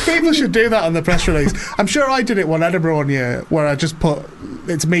people should do that on the press release. I'm sure I did it one Edinburgh one year where I just put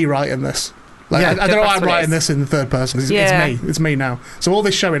it's me writing this. Like, Yeah, I the don't know. press I'm writing release. this in the third person. It's Yeah. me. It's me now. So all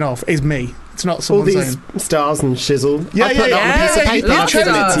this showing off is me. It's not All someone these saying. stars and shizzle. Yeah, I put yeah, that on a piece of yeah. paper You've and I've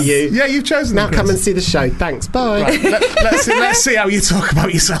given it to chosen. you. Yeah, you've chosen. Now them, come Chris. and see the show. Thanks. Bye. Right, let's see how you talk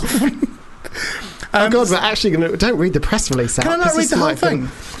about yourself. Oh God, we're actually going to... Don't read the press release out. Can I not 'cause read this the whole might feel- thing?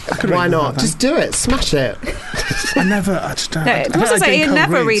 I could Why read the whole not? thing. Just do it. Smash it. I just don't. No, I it don't also like say doing he cold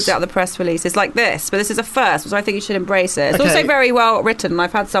never reads. reads out the press releases like this, but this is a first, so I think you should embrace it. It's Okay. also very well written, and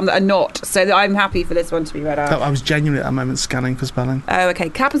I've had some that are not, so that I'm happy for this one to be read out. I was genuinely at that moment scanning for spelling. Oh, okay.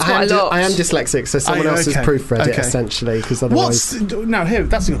 Happens quite a lot. I am dyslexic, so someone Oh, else has okay. proofread it Okay. essentially, because otherwise... Now here,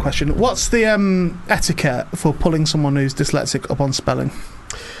 that's a good question. What's the etiquette for pulling someone who's dyslexic up on spelling?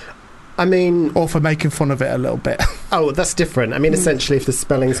 I mean... Or for making fun of it a little bit. Oh, that's different. I mean, essentially, if the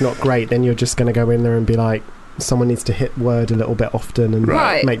spelling's not great, then you're just going to go in there and be like, someone needs to hit word a little bit often and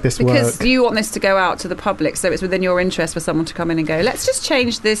make this work. Because you want this to go out to the public, so it's within your interest for someone to come in and go, let's just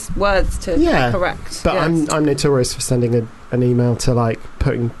change this words to correct. But I'm notorious for sending an email to, like,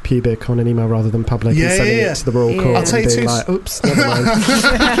 putting pubic on an email rather than public and sending it to the Royal Court I'll tell you being like, oops, never mind.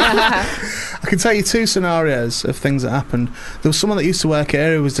 I can tell you 2 scenarios of things that happened. There was someone that used to work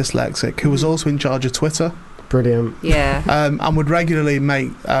here who was dyslexic, who was also in charge of Twitter. Brilliant. Yeah. And would regularly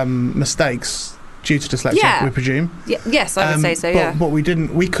make mistakes due to dyslexia, we presume. Yes, I would say so, But we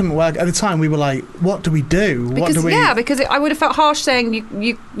couldn't work. At the time, we were like, what do we do? Because I would have felt harsh saying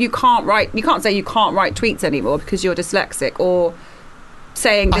you can't write, you can't say you can't write tweets anymore because you're dyslexic, or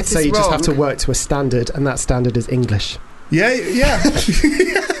saying this is wrong. I'd say you just have to work to a standard, and that standard is English. Yeah.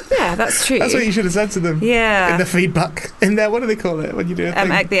 Yeah, that's true. That's what you should have said to them. Yeah. In the feedback. In there, what do they call it when you do a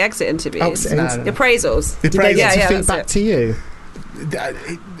thing? The exit interviews. The appraisals. The appraisals. Feedback to you.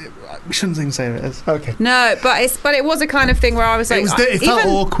 We shouldn't even say it is. Okay. No, but it was a kind of thing where I was like... It felt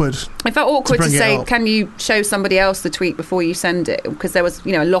awkward. It felt awkward to say, can you show somebody else the tweet before you send it? Because there was,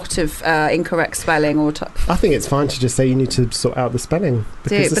 a lot of incorrect spelling or... I think it's fine to just say you need to sort out the spelling.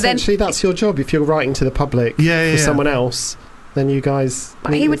 Because essentially that's your job. If you're writing to the public for someone else, then you guys...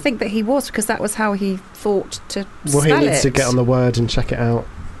 But he would think that he was, because that was how he thought to spell it. Well, he needs to get on the word and check it out.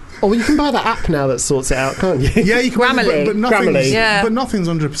 Oh, well, you can buy that app now that sorts it out, can't you? Yeah, you can. Grammarly. But nothing's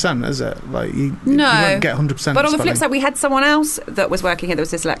 100%, is it? Like you won't get 100%. But on the flip side, we had someone else that was working here that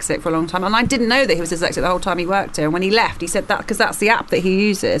was dyslexic for a long time, and I didn't know that he was dyslexic the whole time he worked here. And when he left, he said that because that's the app that he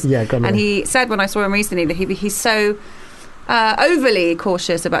uses. Yeah, Grammarly. And he said when I saw him recently that he's so overly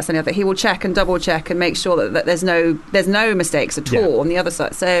cautious about something that he will check and double check and make sure that there's no mistakes at all on the other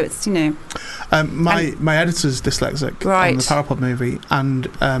side. So it's my editor's dyslexic on the Parapod movie, and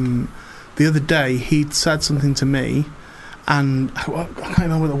the other day he'd said something to me, and I can't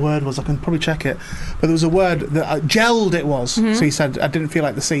remember what the word was. I can probably check it, but there was a word that gelled. It was so he said I didn't feel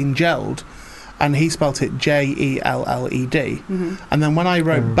like the scene gelled, and he spelt it JELLED. And then when I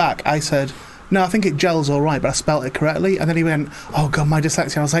wrote back, I said, no, I think it gels all right, but I spelt it correctly. And then he went, oh God, my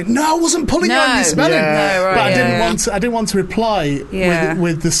dyslexia. I was like, no, I wasn't pulling you on your spelling. But I didn't want to reply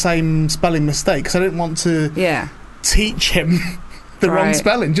with the same spelling mistake, because I didn't want to teach him the wrong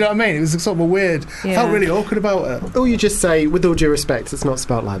spelling. Do you know what I mean? It was sort of a weird... I felt really awkward about it. Or you just say, with all due respect, it's not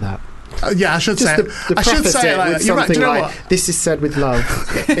spelt like that. I should say it. I should say it like that. You're right. Do you know what? This is said with love.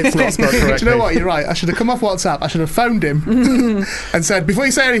 It's not spelled correctly. Do you know what? You're right. I should have come off WhatsApp. I should have phoned him and said, before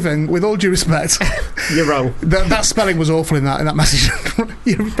you say anything, with all due respect, you're wrong. That spelling was awful in that message.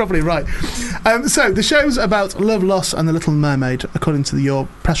 You're probably right. So the show's about love, loss, and the Little Mermaid, according to your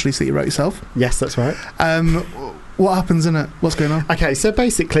press release that you wrote yourself. Yes, that's right. What happens in it? What's going on? Okay, so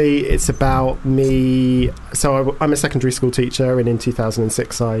basically it's about me. So I'm a secondary school teacher, and in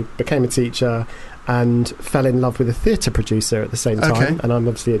 2006 I became a teacher and fell in love with a theatre producer at the same time. And I'm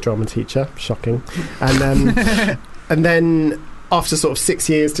obviously a drama teacher, shocking. And and then after sort of 6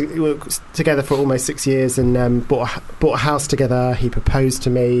 years, we were together for almost 6 years, and bought a house together. He proposed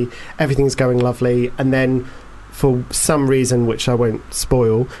to me. Everything's going lovely, and then for some reason, which I won't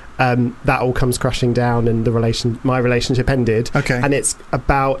spoil, that all comes crashing down, and my relationship ended. And it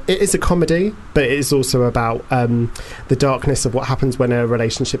is a comedy, but it is also about the darkness of what happens when a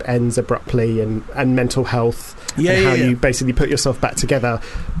relationship ends abruptly, and mental health, and how you basically put yourself back together.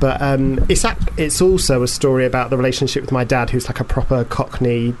 But it's also a story about the relationship with my dad, who's like a proper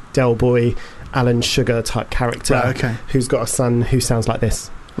Cockney Del Boy, Alan Sugar type character, who's got a son who sounds like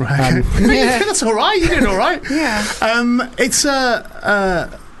this. Right. That's all right. You did all right. It's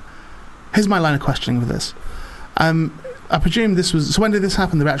here's my line of questioning with this. I presume this was... So when did this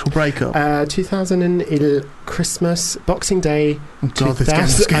happen, the actual breakup? 2011, Christmas, Boxing Day. Oh God,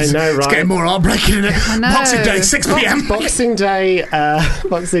 I know, right? It's getting more heartbreaking, isn't it? I know. Boxing Day, 6 p.m. Boxing Day,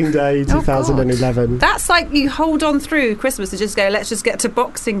 2011. That's like you hold on through Christmas to just go, let's just get to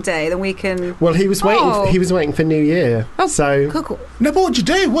Boxing Day, then we can... Well, he was waiting for New Year. So... Cool. No, but what'd you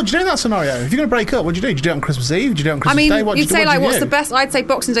do? What'd you do in that scenario? If you're going to break up, what'd you do? Did you do it on Christmas Eve? Did you do it on Christmas Day? You'd say, what's the best? I'd say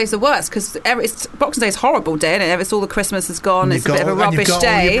Boxing Day's the worst, because Boxing Day's a horrible day, isn't it? It's all the Christmas is gone, it's a bit of a rubbish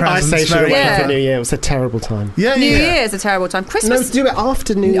day. I say should have waited for New Year. It was a terrible time. New Year is a terrible time. Christmas... No, do it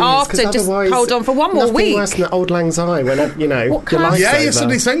after New Year. After, just hold on for one more week. Nothing worse than Old Lang Syne when, your life's over. You're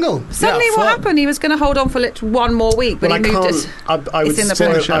suddenly single. Suddenly what happened? He was going to hold on for one more week, but he moved it. I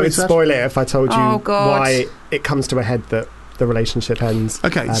would spoil it if I told you why it comes to a head that the relationship ends.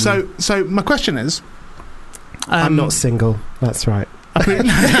 Okay, so my question is... I'm not single. That's right.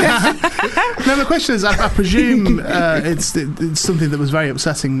 No, the question is, I presume it's something that was very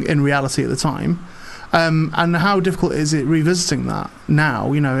upsetting in reality at the time. And how difficult is it revisiting that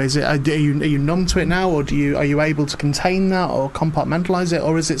now? You know, are you numb to it now, or are you able to contain that or compartmentalise it,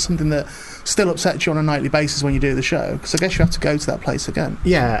 or is it something that still upsets you on a nightly basis when you do the show? Because I guess you have to go to that place again.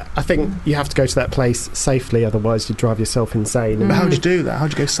 Yeah, I think you have to go to that place safely, otherwise you drive yourself insane. But how do you do that? How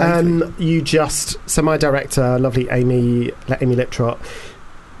do you go safely? So my director, lovely Amy Liptrot,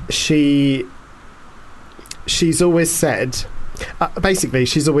 she's always said. Basically,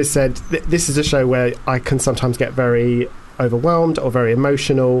 she's always said this is a show where I can sometimes get very overwhelmed or very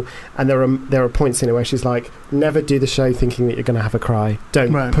emotional, and there are points in it where she's like, never do the show thinking that you're going to have a cry.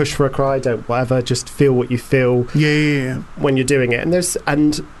 Don't push for a cry. Don't whatever. Just feel what you feel. Yeah. When you're doing it, and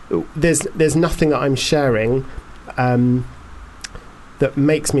there's nothing that I'm sharing that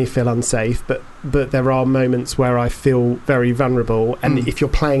makes me feel unsafe, but there are moments where I feel very vulnerable, and if you're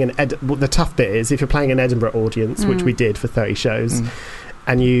playing the tough bit is if you're playing an Edinburgh audience, which we did for 30 shows,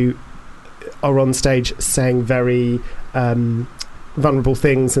 and you are on stage saying very vulnerable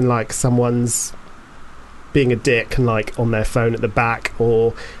things, and like someone's being a dick and like on their phone at the back,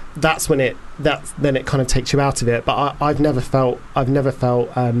 or then it kind of takes you out of it. But I've never felt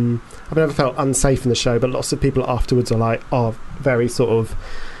unsafe in the show, but lots of people afterwards are like, oh, very sort of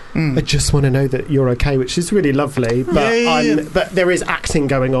I just want to know that you're okay, which is really lovely. But but there is acting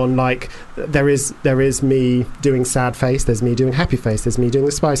going on. Like there is me doing sad face. There's me doing happy face. There's me doing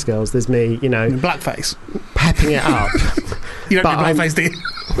the Spice Girls. There's me, blackface, pepping it up. You don't do blackface, do you?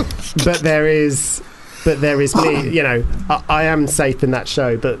 But there is me. I am safe in that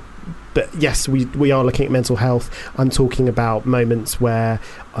show. But yes, we are looking at mental health. I'm talking about moments where.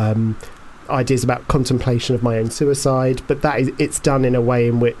 Ideas about contemplation of my own suicide, but it's done in a way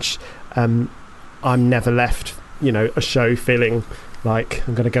in which I'm never left, a show feeling like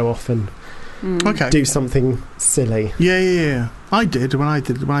I'm going to go off and do something silly. Yeah. I did when I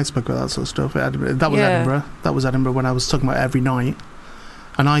spoke about that sort of stuff. Edinburgh. That was Edinburgh when I was talking about every night,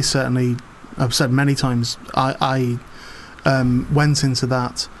 and I've said many times I went into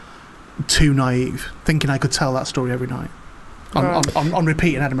that too naive, thinking I could tell that story every night. On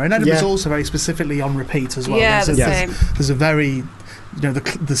repeat in Edinburgh. And Edinburgh's also very specifically on repeat as well. Yeah, same. There's a very,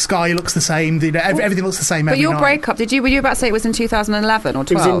 the sky looks the same. Everything looks the same. But every your night. breakup, were you about to say it was in 2011 or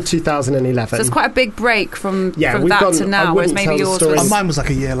 12? It was in 2011. So it's quite a big break from that gone, to now, whereas maybe yours was... mine was like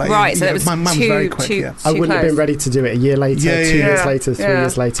a year later. Right, so it was mine was very quick, I wouldn't have been ready to do it a year later, 2 years later, 3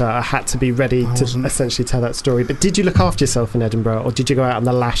 years later. I had to be ready to essentially tell that story. But did you look after yourself in Edinburgh, or did you go out on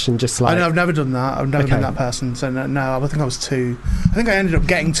the lash and just like... I've never done that. I've never been that person. So no, I think I ended up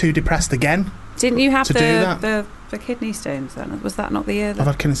getting too depressed again. Didn't you have the kidney stones then? Was that not the year? I've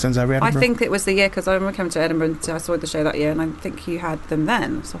had kidney stones every Edinburgh. I think it was the year, because I remember coming to Edinburgh and I saw the show that year, and I think you had them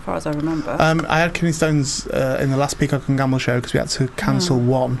then, so far as I remember. I had kidney stones in the last Peacock and Gamble show because we had to cancel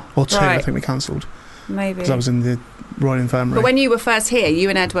one or two. Right. I think we cancelled. Maybe. Because I was in the Royal Infirmary. But when you were first here, you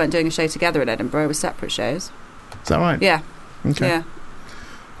and Ed weren't doing a show together in Edinburgh, it was separate shows. Is that right? Yeah. Okay. Yeah.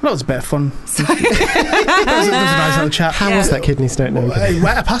 Well, that was a bit of fun. that was a nice little chat. How was that kidney stone?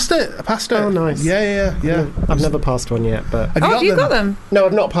 I passed it. Oh, nice. Yeah. I've never passed one yet, but... Have you got them? No,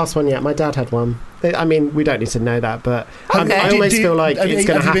 I've not passed one yet. My dad had one. I mean, we don't need to know that, but I almost feel like it's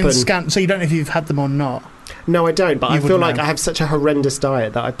going to happen. So you don't know if you've had them or not? No, I don't, but I feel like I have such a horrendous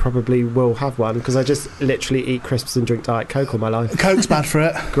diet that I probably will have one, because I just literally eat crisps and drink Diet Coke all my life. Coke's bad for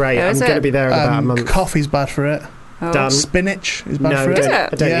it. Great, I'm going to be there in about a month. Coffee's bad for it. Done. Spinach is bad for it. I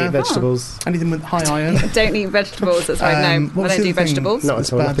don't eat vegetables. Anything with high iron. I don't eat vegetables, that's right. No, I don't do vegetables. Not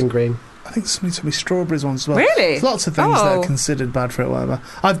at all, nothing green. I think somebody told me strawberries once as well. Really? There's lots of things that are considered bad for it, whatever.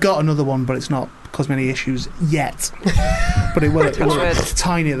 I've got another one, but it's not caused me any issues yet. But it will. It's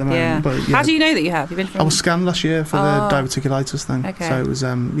tiny at the moment. Yeah. But, How do you know that you have? You've been I was scanned last year for the diverticulitis thing. Okay. So it was,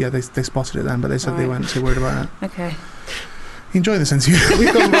 they spotted it then, but they said they weren't too worried about it. Okay. Enjoy this interview.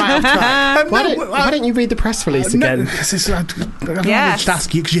 We've gone right off track. Why don't you read the press release again? I don't just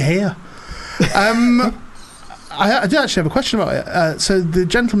ask you because you're here. I did actually have a question about it. So the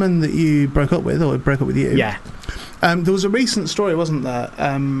gentleman that you broke up with, or broke up with you, there was a recent story, wasn't there?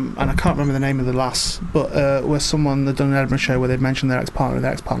 And I can't remember the name of the lass, but where someone had done an Edinburgh show where they'd mentioned their ex-partner, and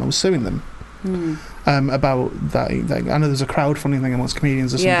their ex-partner was suing them. About that. I know there's a crowdfunding thing amongst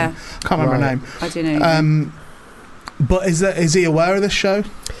comedians or something. Yeah. I can't remember her name. I do know. But is he aware of this show?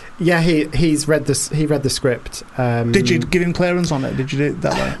 Yeah, he's read this. He read the script. Did you give him clearance on it? Did you do it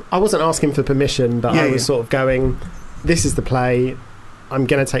that way? I wasn't asking for permission, but I was sort of going, "This is the play. I'm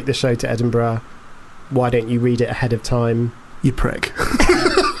going to take the show to Edinburgh. Why don't you read it ahead of time?" You prick.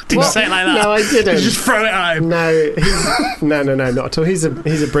 Did you say it like that? No, I didn't. Did you just throw it at him? No, no, not at all. He's a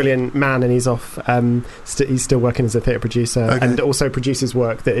brilliant man, and he's off. He's still working as a theatre producer, and also produces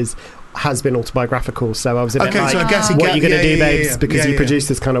work that has been autobiographical. So I was a bit like, so I guess what are you going to do, babes? Because you produce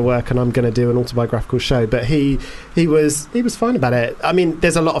this kind of work, and I'm going to do an autobiographical show. But he was fine about it. I mean,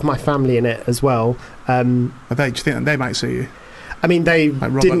 there's a lot of my family in it as well. Do you think that they might sue you? I mean, they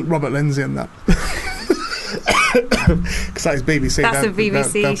like Robert Lindsay and that. Because that is BBC. That's a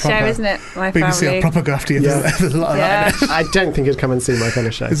BBC show, isn't it? My BBC family. are proper grafty. There's a lot of that in it. I don't think he'd come and see my kind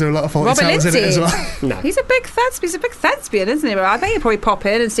of show. Is there a lot of faulty Robert towers in it as Lindsay. well? No. He's a big thespian, isn't he? I bet he'd probably pop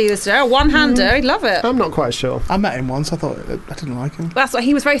in and see the show. One-hander, he'd love it. I'm not quite sure. I met him once. I thought I didn't like him. That's what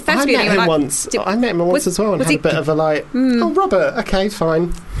he was very thespian. I met him once. I met him once as well, and had a bit of a like. Oh, Robert. Okay,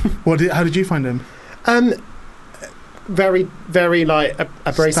 fine. How did you find him? Very, very like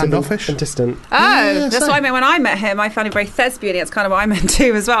abrasive Standoffish and distant. That's what I meant when I met him. I found him very thespian. That's kind of what I meant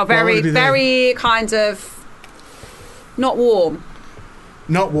too as well. Very kind of not warm.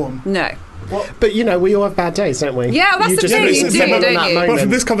 Not warm. No. But we all have bad days, don't we? Yeah, well, that's the thing. You do, don't you? But from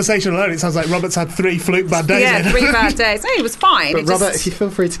this conversation alone, it sounds like Robert's had 3 fluke bad days. Yeah, 3 bad days. He was fine. But Robert, if you feel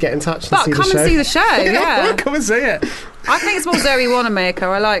free to get in touch and see the show. Come and see the show. Yeah, come and see it. I think it's more Zoe Wanamaker.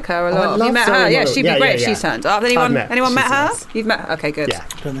 I like her a lot. You met her? Yeah, she'd be great if she turned up. Anyone met her? Nice. You've met her? Okay, good. Yeah.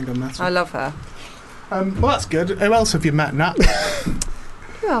 I don't think I've met her. I love her. Well, that's good. Who else have you met, Nat?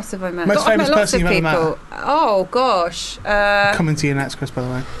 Who else have I met? Most famous person you've ever met? Oh, gosh. Coming to you next, Chris, by the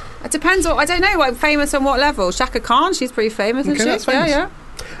way. It depends. I don't know. What famous on what level? Shaka Khan. She's pretty famous, isn't she? That's famous. Yeah.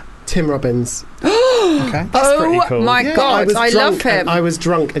 Tim Robbins. Okay. That's pretty cool. My God, I love him. I was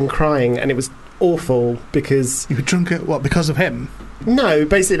drunk and crying, and it was awful because you were drunk at what? Because of him? No,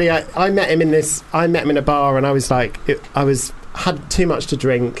 basically, I met him in a bar, and I was like, had too much to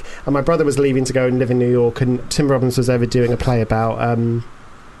drink, and my brother was leaving to go and live in New York, and Tim Robbins was over doing a play about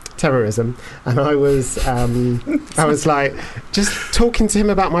terrorism, and I was like just talking to him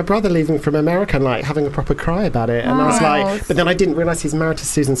about my brother leaving from America and like having a proper cry about it, and I was like, but then I didn't realise he's married to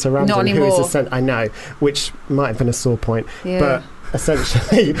Susan Sarandon, who is I know, which might have been a sore point, but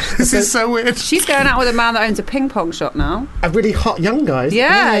essentially this is so weird. She's going out with a man that owns a ping pong shop now. A really hot young guy.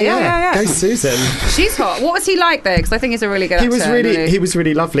 Yeah. Go Susan. She's hot. What was he like though? Because I think he's a really good actor. He was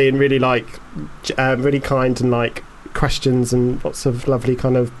really lovely and really like really kind, and like questions and lots of lovely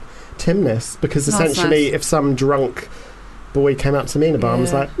kind of Timness, because essentially if some drunk boy came up to me in a bar and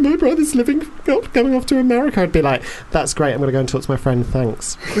was like, my brother's going off to America, I'd be like, that's great, I'm going to go and talk to my friend,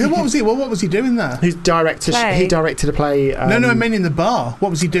 thanks. What was he doing there? He directed a play. No, I mean in the bar.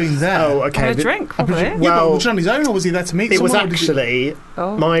 What was he doing there? Oh, okay. A drink, probably. Well, was he on his own, or was he there to meet someone? It was actually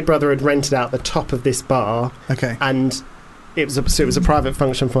my brother had rented out the top of this bar. Okay. And it was a private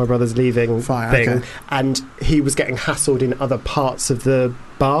function for my brother's leaving thing, and he was getting hassled in other parts of the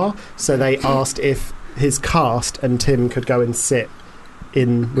bar, so they asked if his cast and Tim could go and sit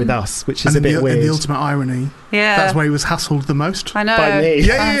in with us, which is a bit weird. And the ultimate irony, that's where he was hassled the most. I know. By me.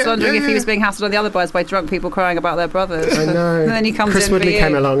 I was wondering if he was being hassled on the other bars by drunk people crying about their brothers. I know. And then he comes Chris in Woodley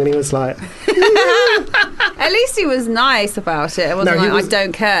came along and he was like... At least he was nice about it. It wasn't I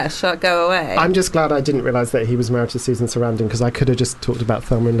don't care, go away. I'm just glad I didn't realise that he was married to Susan Sarandon, because I could have just talked about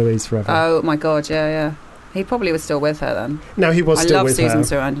Thelma and Louise forever. Oh my God, yeah. He probably was still with her then. No, he was still with her. I love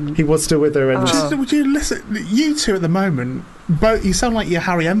Susan Sarandon. He was still with her. And would you listen? You two at the moment, both you sound like you're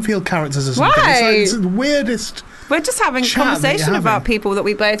Harry Enfield characters or something. Why? It's the weirdest. We're just having a conversation about people that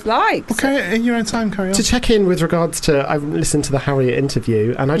we both like. Okay, in your own time, carry on. To check in with regards to, I've listened to the Harriet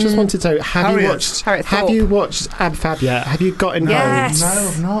interview, and I just wanted to know, have you watched Ab Fab yet? Have you got involved? Yes. No,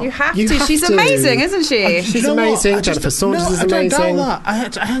 I've not. You have to. She's amazing, isn't she? She's amazing. Jennifer Saunders is amazing. I don't doubt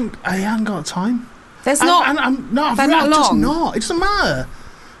that. I haven't got time. There's not. They're not long. It doesn't matter.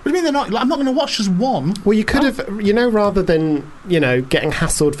 What do you mean they're not? Like, I'm not going to watch just one. Well, you could have, rather than, getting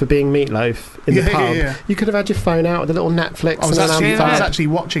hassled for being Meatloaf in the pub, you could have had your phone out with a little Netflix. I was actually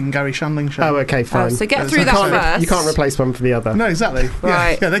watching Gary Shandling's show. Oh, okay, fine. So get through that first. You can't replace one for the other. No, exactly.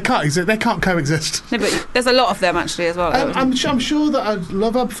 Right. Yeah, they can't coexist. No, but there's a lot of them actually as well. I'm sure that I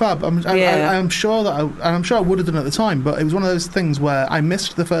love Ab Fab. I'm sure I would have done at the time, but it was one of those things where I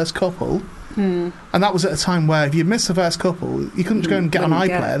missed the first couple. And that was at a time where if you missed the first couple, you couldn't just go and get on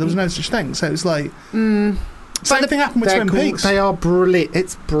iPlayer. There was no such thing. So it was like same thing happened with Twin Peaks. They are brilliant.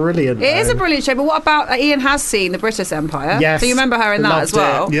 It's brilliant. It is a brilliant show. But what about Ian has seen the British Empire? Yes, so you remember her in that as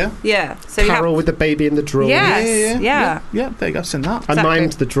well? Yeah. So Carol with the baby in the drawer. Yes. Yeah. There you go. I've seen that. I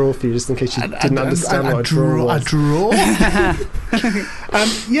mimed the drawer for you just in case you didn't understand what a drawer was. A drawer.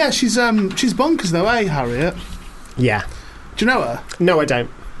 She's bonkers though, Harriet? Yeah. Do you know her? No, I don't.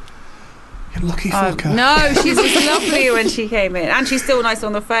 You lucky fucker. No, she was lovely when she came in, and she's still nice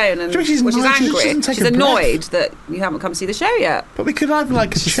on the phone. And She's she's nice, she angry. doesn't take She's a annoyed that you haven't come to see the show yet. But we could have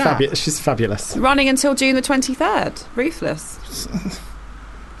like a She's, chat. she's fabulous. Running until June the 23rd. Ruthless.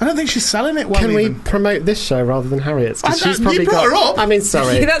 I don't think she's selling it well. Can we even. promote this show rather than Harriet's? 'Cause she's You probably brought her got. up. I mean,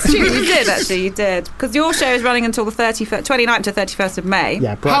 sorry. That's true. You did, actually. You did. Because your show is running until the 29th to 31st of May.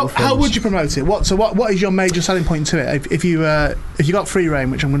 Yeah. How Brighton would you promote it? What is your major selling point to it? If you got free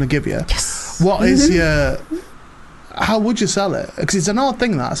reign, which I'm going to give you, what is your? How would you sell it? Because it's an odd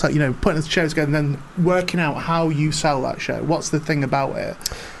thing that it's like, putting the show together and then working out how you sell that show. What's the thing about it?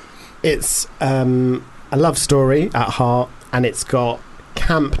 It's a love story at heart, and it's got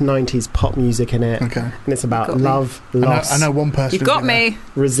camp 90s pop music in it. Okay. And it's about Got me. love, loss, I know one person. You've got me.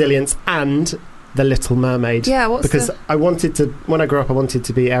 resilience, and The Little Mermaid. Yeah, what's because the... I wanted to, when I grew up, I wanted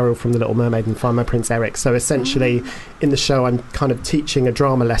to be Ariel from The Little Mermaid and find my Prince Eric. So essentially, in the show, I'm kind of teaching a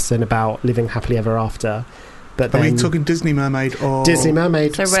drama lesson about living happily ever after. But Are then we talking Disney Mermaid or Disney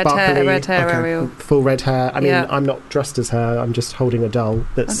Mermaid? So sparkly, red hair, okay. Ariel. full red hair. I mean, Yeah. I'm not dressed as her. I'm just holding a doll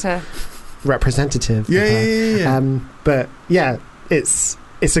that's Okay. representative. Yeah, of her. yeah. But yeah, it's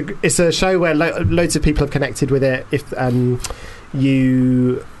a show where loads of people have connected with it. If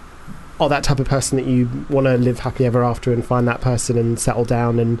you are that type of person that you want to live happily ever after and find that person and settle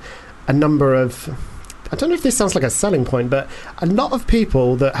down, and a number of, I don't know if this sounds like a selling point, but a lot of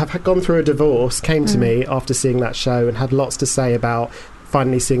people that have gone through a divorce came to me after seeing that show and had lots to say about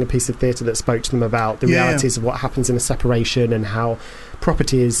finally seeing a piece of theatre that spoke to them about the realities of what happens in a separation and how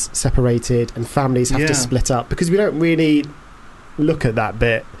property is separated and families have to split up, because we don't really look at that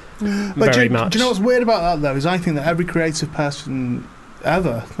bit very much. Do you know what's weird about that though? Is I think that every creative person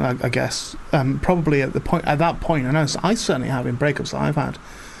ever, I guess, probably at that point, I know I certainly have in breakups that I've had.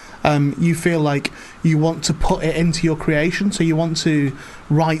 You feel like you want to put it into your creation, so you want to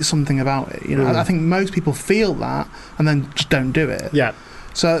write something about it. I think most people feel that and then just don't do it. Yeah.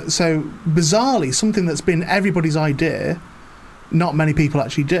 So bizarrely, something that's been everybody's idea, not many people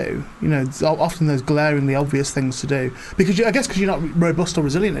actually do. It's often those glaringly obvious things to do because because you're not robust or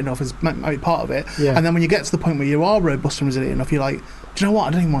resilient enough might be part of it. Yeah. And then when you get to the point where you are robust and resilient enough, you're like, do you know what?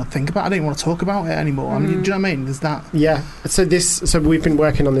 I don't even want to think about it. I don't even want to talk about it anymore. I mean, do you know what I mean? There's that. Yeah. So we've been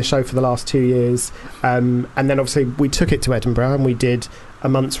working on this show for the last 2 years, and then obviously we took it to Edinburgh and we did a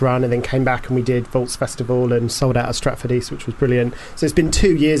month's run, and then came back and we did Vaults Festival and sold out at Stratford East, which was brilliant. So it's been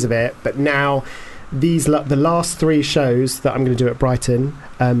 2 years of it, but now the last 3 shows that I'm going to do at Brighton,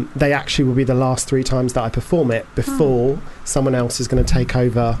 they actually will be the last 3 times that I perform it before someone else is going to take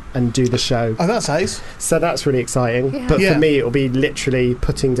over and do the show. Oh, that's ace. So that's really exciting. But for me, it will be literally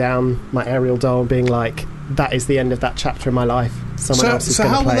putting down my Ariel doll and being like, that is the end of that chapter in my life. Someone else is going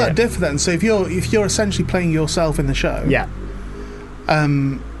to play it. So how will that differ then? So if you're essentially playing yourself in the show, yeah,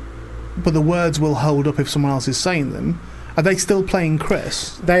 but the words will hold up if someone else is saying them. Are they still playing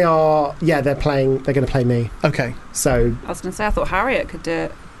Chris? They are. Yeah, they're going to play me. Okay. So I was going to say, I thought Harriet could do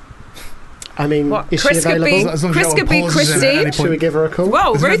it. I mean, What? is Chris she available? Chris could be Christine. Should we give her a call?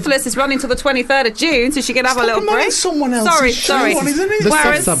 Well, Ruthless is running till the 23rd of June, so she can have a little break. Someone else's Sorry. The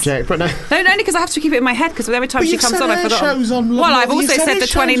Whereas- subject, but no. No, only because I have to keep it in my head, because every time But she you've comes said on, I her forgot. shows on Well, I've You've also said said her the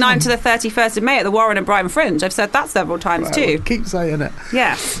shows on. 29th to the 31st of May at the Warren and Brighton Fringe. I've said that several times too. Keep saying it.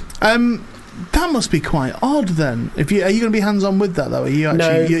 Yes. That must be quite odd then. Are you going to be hands-on with that though? Are you No,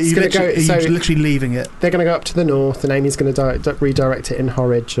 actually? it's gonna go- Are you so- literally leaving it? They're going to go up to the north, and Amy's going to redirect it in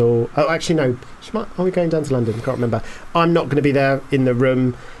Horwich. Or actually, no. Are we going down to London? Can't remember. I'm not going to be there in the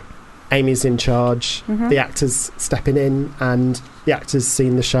room. Amy's in charge. The actor's stepping in, and the actor's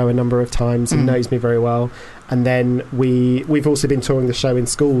seen the show a number of times and knows me very well. And then we've also been touring the show in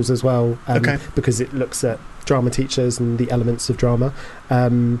schools as well, because it looks at drama teachers and the elements of drama.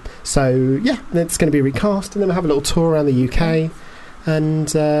 So yeah, it's going to be recast, and then we'll have a little tour around the UK, and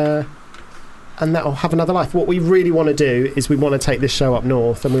that'll have another life. What we really want to do is we want to take this show up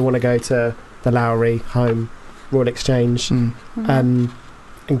north, and we want to go to the Lowry, Home, Royal Exchange, and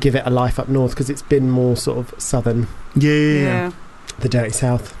give it a life up north, because it's been more sort of southern. Yeah. The dirty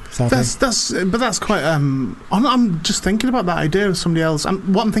south. Sadly. That's quite. I'm just thinking about that idea of somebody else.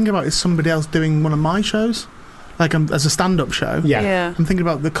 What I'm thinking about is somebody else doing one of my shows, like as a stand-up show. Yeah. I'm thinking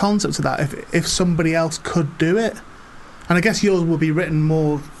about the concept of that. If somebody else could do it, and I guess yours will be written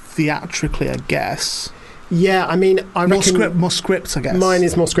more theatrically, I guess. Yeah, I mean, More script, I guess. Mine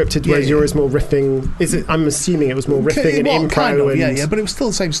is more scripted, whereas yours is more riffing. Is it? I'm assuming it was more riffing and improv. Kind of, yeah, but it was still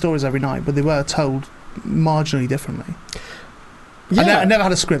the same stories every night, but they were told marginally differently. Yeah. I never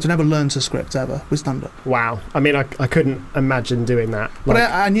had a script. I never learned to script ever with stand-up. Wow. I mean, I couldn't imagine doing that. But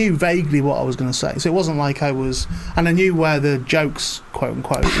I knew vaguely what I was going to say, so it wasn't like I was, and I knew where the jokes, quote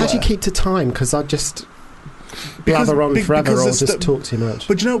unquote. How do you keep to time? Because I'd just blather on forever or just talk too much.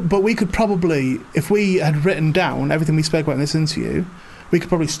 But but we could probably, if we had written down everything we spoke about in this interview, we could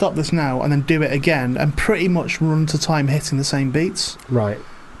probably stop this now and then do it again and pretty much run to time hitting the same beats. Right.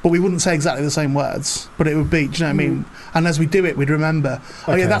 But we wouldn't say exactly the same words, but it would be, do you know what I mean? And as we do it, we'd remember,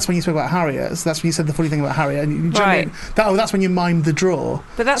 oh yeah, that's when you spoke about Harriet, so that's when you said the funny thing about Harriet, and do you know what I mean? That's when you mimed the draw.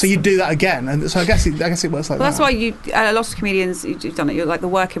 So you do that again, and so I guess it works like that. That's why a lot of comedians, you've done it, you're like the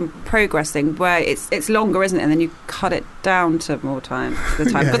work in progress thing, where it's longer, isn't it? And then you cut it down to more time.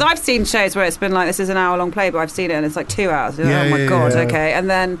 Yeah. But I've seen shows where it's been like, this is an hour-long play, but I've seen it and it's like 2 hours. Oh my God, okay. And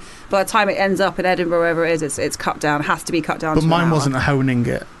then by the time it ends up in Edinburgh, wherever it is, it's cut down, has to be cut down to But mine an hour. wasn't honing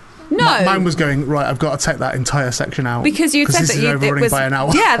it. No, mine was going right. I've got to take that entire section out because you said that overrunning it was by an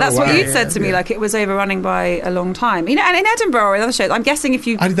hour. Yeah, that's what you said to me. Like it was overrunning by a long time. You know, and in Edinburgh or in other shows, I'm guessing if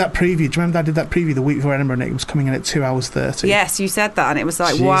you. I did that preview. Do you remember I did that preview the week before Edinburgh, and it was coming in at 2 hours 30. Yes, you said that, and it was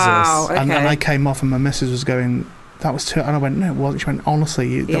like, Jesus. wow. Okay. And I came off, and my missus was going, that was 2, and I went, no, it wasn't. She went,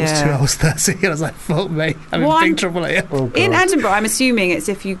 honestly, that was 2 hours 30. And I was like, fuck me, I'm in big trouble here. Oh, in Edinburgh, I'm assuming it's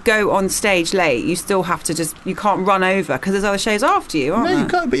if you go on stage late, you still have to you can't run over because there's other shows after you, aren't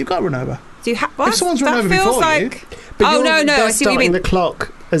there? You've got to run over. Do you if someone's run over before you. But no, they're I see what you starting mean. the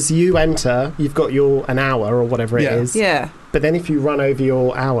clock as you enter. You've got an hour or whatever it is. Yeah. But then if you run over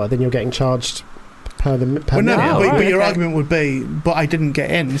your hour, then you're getting charged per minute. But your argument would be, but I didn't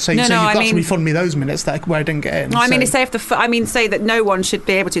get in. So you've got to refund me those minutes where I didn't get in. No, I mean, say that no one should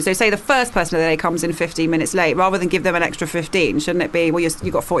be able to. So say the first person of the day comes in 15 minutes late, rather than give them an extra 15, shouldn't it be? Well,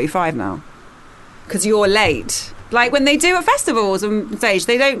 you've got 45 now because you're late. Like when they do at festivals on stage,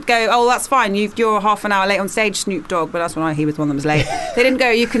 they don't go, oh, that's fine, you're half an hour late on stage, Snoop Dogg, but that's when he was one that was late. They didn't go,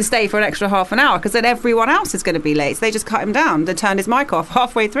 you can stay for an extra half an hour, because then everyone else is going to be late. So they just cut him down. They turned his mic off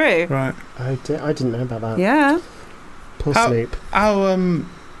halfway through. Right. I didn't know about that. Yeah. Poor Snoop. How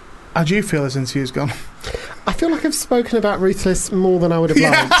do you feel this interview's gone? I feel like I've spoken about Ruthless more than I would have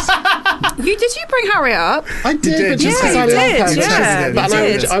liked. Did you bring Harriet up? I did, but just because I love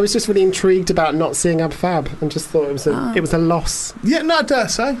her. I was just really intrigued about not seeing Ab Fab and just thought it was a loss. Yeah, no, I dare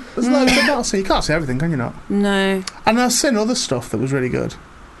say. There's loads of not. So you can't see everything, can you not? No. And I've seen other stuff that was really good.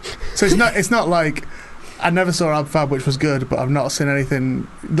 So it's not like I never saw Ab Fab, which was good, but I've not seen anything.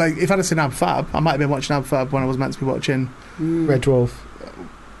 Like if I'd have seen Ab Fab, I might have been watching Ab Fab when I was meant to be watching Red Dwarf.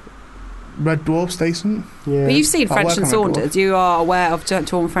 Red Dwarf's decent. Yeah. But you've seen French and Saunders. You are aware of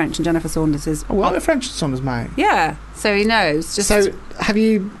Dawn French and Jennifer Saunders'. Well, French and Saunders, mate. Yeah, so he knows. So, have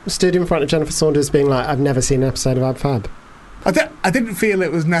you stood in front of Jennifer Saunders being like, I've never seen an episode of Ab Fab? I didn't feel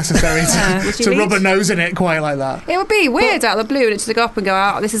it was necessary to rub a nose in it quite like that. It would be weird out of the blue and to go up and go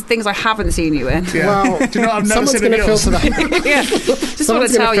out. This is things I haven't seen you in. Yeah. Well, do you know what I've never someone's seen going to filter that. Yeah, just Someone's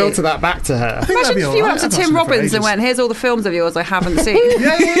want to tell you. filter that back to her. Imagine if you went up to Tim Robbins and went, "Here's all the films of yours I haven't seen."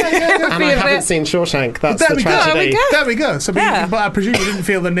 Yeah. And I haven't seen Shawshank. That's the tragedy. There we go. So, but I presume you didn't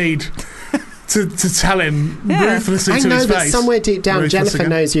feel the need to tell him ruthlessly to his face. I know that somewhere deep down, Jennifer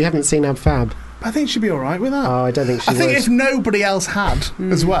knows you haven't seen Ab Fab. I think she'd be all right with that. Oh, I don't think she would. I think if nobody else had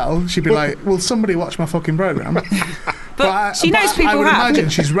as well, she'd be like, well, somebody watch my fucking programme. But she knows people have. I would imagine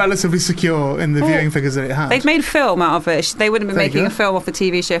she's relatively secure in the viewing figures that it has. They've made a film out of it. They wouldn't have been making a film off the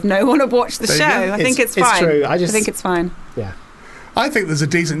TV show if no one had watched the show. I think it's fine. It's true. I think it's fine. Yeah. I think there's a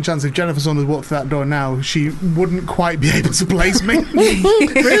decent chance if Jennifer Saunders walked through that door now, she wouldn't quite be able to place me.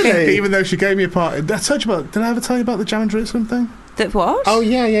 Really? Even though she gave me a part. Did I ever tell you about the Jam and Jerusalem thing? That what? Oh,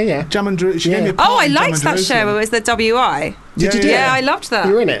 yeah. Jam and Jerusalem. She gave me a part. Oh, I liked that show. It was the WI. Did you do it? Yeah, I loved that.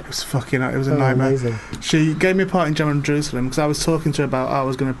 You were in it? It was it was a nightmare. Amazing. She gave me a part in Jam and Jerusalem because I was talking to her about I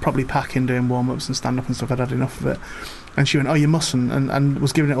was going to probably pack in doing warm-ups and stand-up and stuff. I'd had enough of it. And she went, oh, you mustn't, and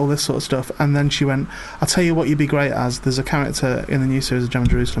was giving it all this sort of stuff. And then she went, I'll tell you what you'd be great as. There's a character in the new series of Jam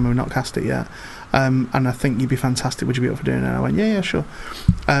and Jerusalem, we've not cast it yet. And I think you'd be fantastic. Would you be up for doing it? And I went, yeah, sure.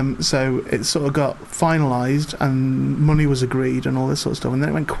 So it sort of got finalised and money was agreed and all this sort of stuff. And then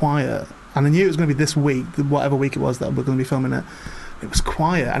it went quiet. And I knew it was going to be this week, whatever week it was that we're going to be filming it. It was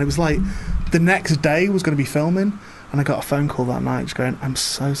quiet. And it was like the next day was going to be filming. And I got a phone call that night just going, I've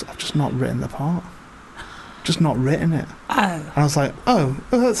just not written the part. Just not written it. Oh. And I was like,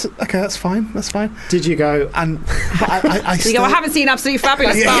 that's okay, that's fine. Did you go? And but I so you go, I haven't seen Absolutely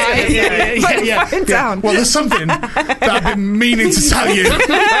Fabulous. Yeah. Down. Well, there's something that I've been meaning to tell you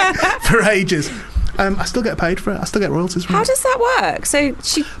for ages. I still get paid for it. I still get royalties from How it. does that work? So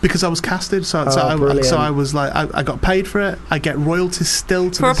she Because I was casted, so brilliant. I was like, I got paid for it. I get royalties still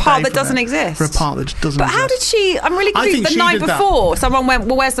to for a this part day that from doesn't it. exist. For a part that just doesn't But exist. how did she? I'm really I think confused. The she night did that. before, someone went,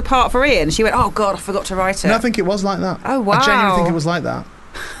 "Well, where's the part for Ian?" She went, "Oh God, I forgot to write it." No, I think it was like that. Oh, wow. I genuinely think it was like that.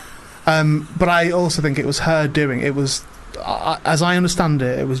 But I also think it was her doing it. Was, as I understand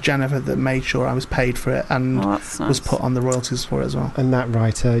it, it was Jennifer that made sure I was paid for it and that's nice. was put on the royalties for it as well. And that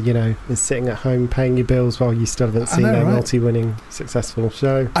writer, is sitting at home paying your bills while you still haven't I seen know, a right? multi-winning successful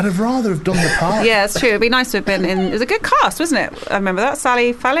show. I'd have rather have done the part. Yeah, it's true. It'd be nice to have been in. It was a good cast, wasn't it? I remember that.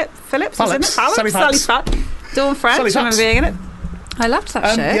 Sally Phillips was in it. Sally Phillips. Dawn French. Sally I remember Phillips. being in it. I loved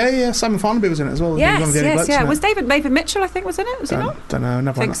that show. Yeah. Simon Farnaby was in it as well. He was one of the only blokes in it. Was David Mitchell, I think, was in it? Was he not? Don't know.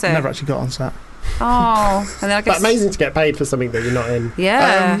 Never actually got on set. Oh, and then I guess. But amazing to get paid for something that you're not in.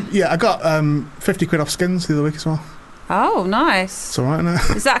 Yeah. I got 50 quid off Skins the other week as well. Oh, nice. It's all right,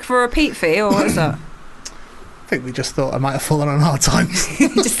 isn't it? Is that for a repeat fee or what is that? I think we just thought I might have fallen on hard times.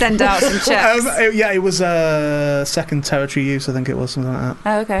 Just send out some checks. It was second territory use, I think it was, something like that.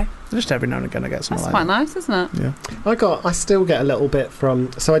 Oh, okay. Just every now and again I get something That's like quite nice, isn't it? Yeah. I still get a little bit from.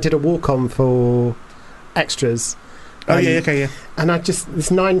 So I did a walk-on for extras. Oh, yeah. And this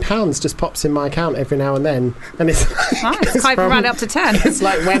 £9 just pops in my account every now and then, and it's Nice. it's Can't even round it up to 10. It's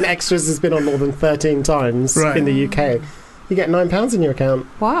like when extras has been on more than 13 times in the UK, you get £9 in your account.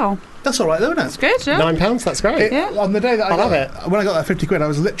 Wow. That's all right, though, isn't it? That's good, yeah. £9, that's great. On the day that I love when I got that 50 quid, I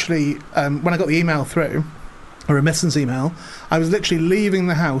was literally, when I got the email through, a remittance email, I was literally leaving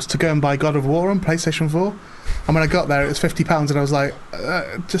the house to go and buy God of War on PlayStation 4. And when I got there, it was £50, and I was like,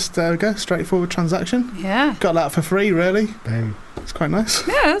 just go, straightforward transaction. Yeah. Got that for free, really. Boom. It's quite nice.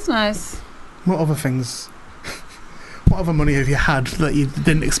 Yeah, that's nice. What other things? What other money have you had that you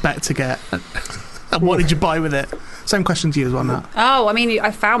didn't expect to get? And what did you buy with it? Same question to you as well, Nat. Oh, I mean,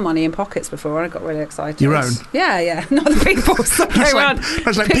 I found money in pockets before and I got really excited. Your own? Yeah. Not the people's.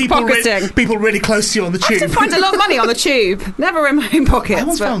 That's like people really close to you on the I tube. did find a lot of money on the tube. Never in my own pockets. I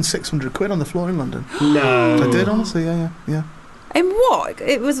once but- found 600 quid on the floor in London. No. I did, honestly, yeah. In what?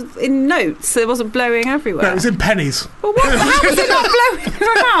 It was in notes, so it wasn't blowing everywhere. No, it was in pennies. Well, how was it not blowing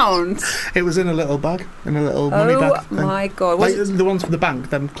around? It was in a little bag, in a little money bag Oh thing. my God. Like the ones from the bank,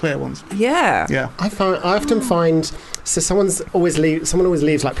 them clear ones. Yeah. Yeah. I often find someone always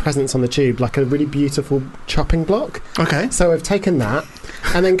leaves like presents on the tube, like a really beautiful chopping block. Okay. So I've taken that,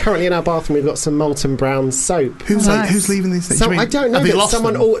 and then currently in our bathroom we've got some Molten Brown soap. Who's leaving these things? So Do you mean, I don't know. have they That lost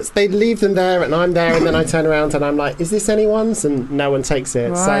someone them? always, they leave them there, and I'm there, and then I turn around and I'm like, "Is this anyone's?" And no one takes it.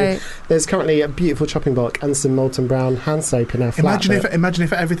 Right. So there's currently a beautiful chopping block and some Molten Brown hand soap in our flat. Imagine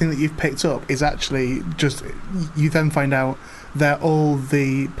if everything that you've picked up is actually just. You then find out they're all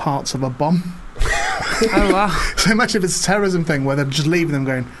the parts of a bomb. Oh wow. So imagine if it's a terrorism thing where they're just leaving them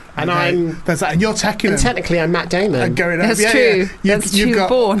going. And okay, there's that, and you're teching and them. technically I'm Matt Damon. And going, That's yeah, true. Yeah. That's You've true, got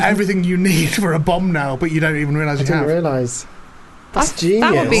born. everything you need for a bomb now, but you don't even realise I you didn't have. realise. That's genius.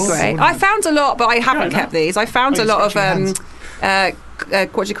 That would be great. I found a lot, but I haven't kept these. I found a lot of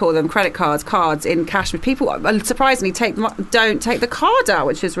what do you call them? Credit cards in cash. People surprisingly don't take the card out,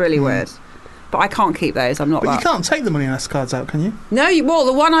 which is really weird. But I can't keep those. I'm not. But that. you can't take the money unless cards out, can you? No, well,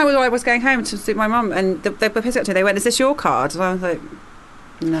 the one I was going home to see my mum, and they picked it up to me. They went, "Is this your card?" And I was like,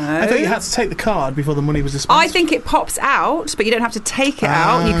 "No." I thought you had to take the card before the money was dispensed. I think it pops out, but you don't have to take it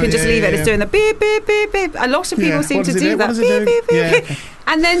out. You can just leave it. It's doing the beep, beep, beep, beep. A lot of people seem to do that. Beep, beep, beep, beep.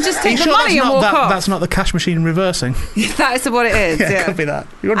 And then just take the money and walk off. That's not the cash machine reversing. That is what it is. Yeah, Yeah. it could be that.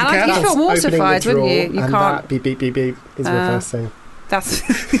 You want to be And careful. you feel mortified, wouldn't you? You and can't. that beep beep beep beep is reversing. That's.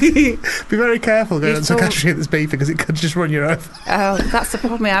 Be very careful going You into a thought- cash machine that's beeping because it could just run you over. Oh, that's the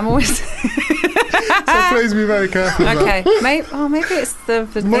problem. I'm always. So please be very careful. of that. Okay, maybe it's the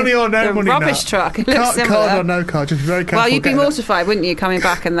Money or no the money, rubbish Nat. truck. It looks similar. Card or no card, just be very careful. Well, you'd be getting it. mortified, wouldn't you, coming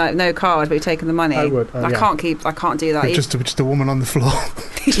back and like, no card, but you're taking the money? I would, I yeah. can't do that. With just a woman on the floor,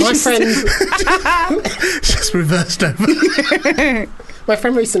 My friend, just reversed over. my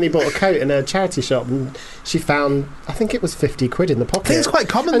friend recently bought a coat in a charity shop, and she found, I think it was 50 quid in the pocket. I think it's quite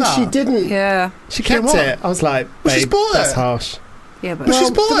common, and that. she didn't. Yeah, She kept what? it. I was like, Well, she's babe, bought that's it. harsh. yeah, but Well,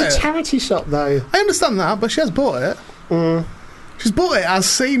 she's bought for it. the charity shop though. I understand that, but she has bought it. She's bought it as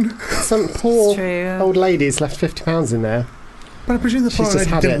seen. Some poor true, yeah. old lady's left £50 in there. But I presume the She's poor just lady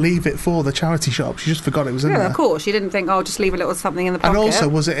had didn't it. leave it for the charity shop. She just forgot it was in yeah, there. of course. You didn't think, oh, just leave a little something in the And pocket. also,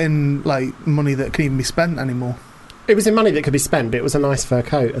 was it in like money that can even be spent anymore? It was in money that could be spent, but it was a nice fur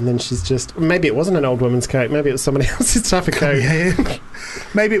coat. And then she's just, maybe it wasn't an old woman's coat. Maybe it was somebody else's type of coat. Yeah.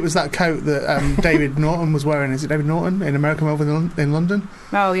 Maybe it was that coat that David Norton was wearing. Is it David Norton in American Werewolf in London?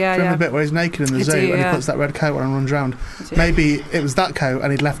 Oh yeah, Do you remember yeah. the bit where he's naked in the I zoo do, and yeah. he puts that red coat on and runs round? I do. Maybe it was that coat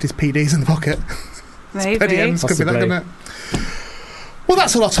and he'd left his PDs in the pocket. Maybe. Penny ends could be that, Possibly. couldn't it? Well,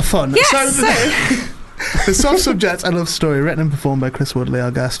 that's a lot of fun. Yes, The soft subject, a love story, written and performed by Chris Woodley, our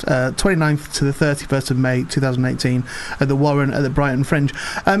guest, 29th to the 31st of May 2018 at the Warren at the Brighton Fringe.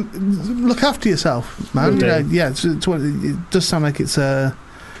 Look after yourself, man. Will do. It does sound like it's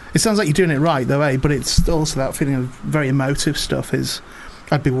it sounds like you're doing it right, though, eh? But it's also that feeling of very emotive stuff.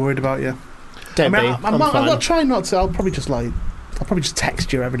 I'd be worried about you. Don't be. I'm I'm fine. not trying not to. I'll probably just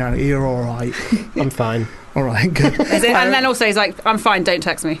text you every now and then. You're all right. I'm fine. All right, good. And then also he's like, I'm fine, don't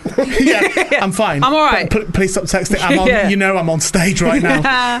text me. Yeah, I'm fine. I'm all right. But please stop texting. I'm on. Yeah. You know I'm on stage right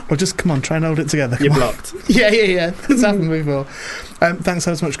now. Well, just come on, try and hold it together. Come You're on. blocked. Yeah. That's happened before. Thanks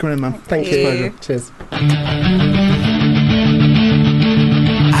so much for coming in, man. Thank Thank you. you. Cheers.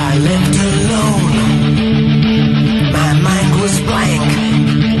 I left alone. My mind was blank.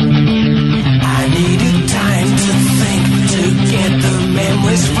 I needed time to think, to get the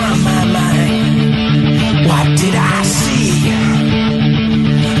memories from my mind. What did I see?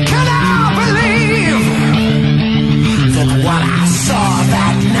 Can I believe that what I saw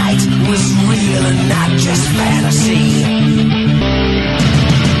that night was real and not just fantasy?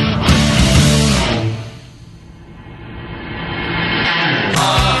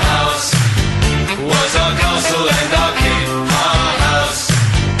 Was our castle and our keep, our house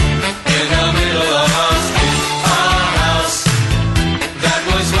in the middle of our street, our house, that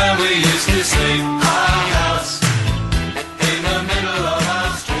was where we used to sleep, our house in the middle of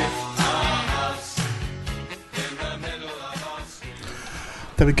our street, our house in the middle of our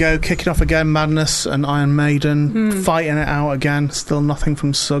street. There we go. Kicking off again. Madness and Iron Maiden fighting it out again. Still nothing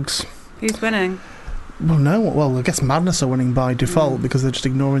from Suggs. Who's winning? Well, no. Well, I guess Madness are winning by default because they're just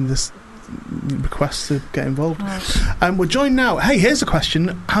ignoring this request to get involved. We're joined now. Hey, here's a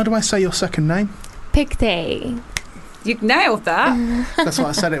question. How do I say your second name? Pictet. You nailed that. That's what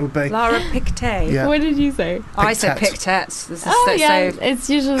I said it would be. Lara Pictet. Yeah. What did you say? I said Pictet. Pictet. This is Oh, yeah. so, It's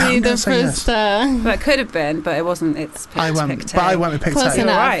I'm usually gonna the say first. yes. but it could have been, but it wasn't. It's I went with Pictet. Close You were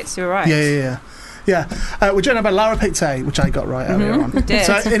enough. right. You were right. Yeah. We're joined by Lara Pictet, which I got right earlier on. did.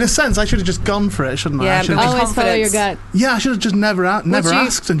 So, in a sense, I should have just gone for it, shouldn't I? Yeah, I should but have with just, Always follow your confidence. gut. I should have just never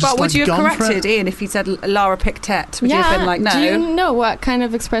asked and just But would you have gone for corrected it. Ian if he said Lara Pictet? Would you Yeah. have been like, no? Do you know what kind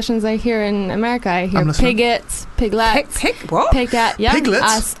of expressions I hear in America? I hear I'm listening. piggets, piglets, What? piglet. Yeah.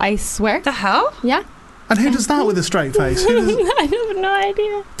 Piglets? I swear. The hell? Yeah. And who does that with a straight face? Who does, I have no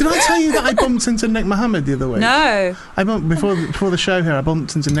idea. did I tell you that I bumped into Nick Mohammed the other week? No. I bumped before the show here. I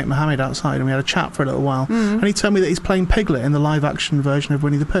bumped into Nick Mohammed outside, and we had a chat for a little while. And he told me that he's playing Piglet in the live-action version of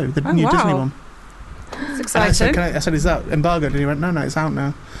Winnie the Pooh, the Oh, new wow. Disney one. It's And I said, exciting. I said, is that embargoed? And he went, no, it's out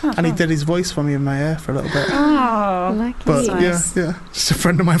now. And he did his voice for me in my ear for a little bit. Oh. Lucky. But Nice. yeah, just a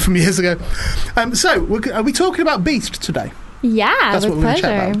friend of mine from years ago. So, are we talking about Beast today? Yeah, That's with what we're going to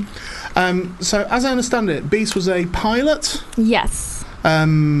pleasure. chat about. So, as I understand it, Beast was a pilot Yes.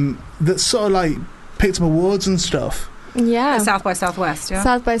 that sort of like picked up awards and stuff. Yeah. South by Southwest, yeah?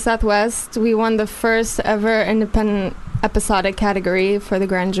 South by Southwest, we won the first ever independent episodic category for the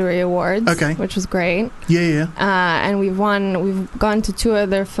Grand Jury Awards, Okay. which was great. Yeah. And we've gone to two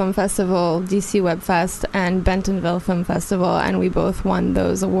other film festival, DC Web Fest and Bentonville Film Festival, and we both won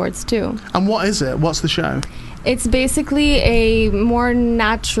those awards too. And what is it? What's the show? It's basically a more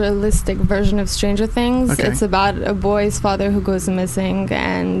naturalistic version of Stranger Things. Okay. It's about a boy's father who goes missing,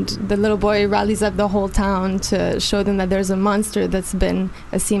 and the little boy rallies up the whole town to show them that there's a monster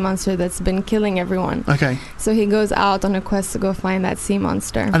a sea monster that's been killing everyone. Okay. So he goes out on a quest to go find that sea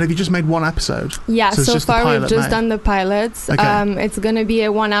monster. And have you just made one episode? Yeah, So it's so just the far we've pilot just made? done the pilots. Okay. It's going to be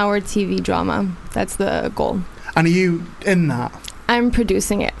a 1-hour TV drama. That's the goal. And are you in that? I'm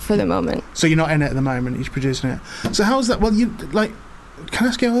producing it for the moment. So you're not in it at the moment, you're producing it. So how's that? Well, can I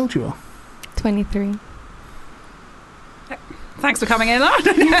ask you how old you are? 23. Thanks for coming in on.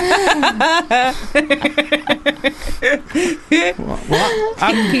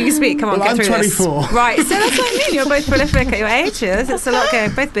 Can you speak? Come on, Well, get I'm through 24. this. Right, so that's what I mean. You're both prolific at your ages. It's a lot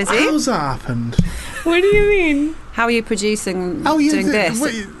going. Both busy. How's that happened? What do you mean? How are you producing Oh, you doing did- this what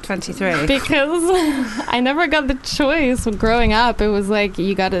at you- 23? Because I never got the choice. Growing up, it was like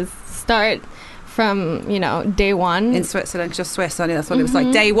you got to start from, day one. In Switzerland, 'cause you're Swiss, aren't you? That's what it was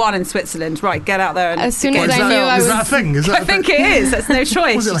like. Day one in Switzerland. Right, get out there. And As soon get as Is I knew I is was... that a thing? Is that I think it is. That's no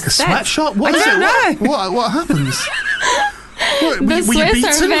choice. Was it like a Just said. sweatshop? What I is don't it? know. What happens? What, The were you Swiss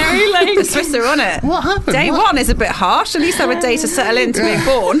beaten? are very The Swiss are on it. What happened? Day What? one is a bit harsh. At least have a day to settle into being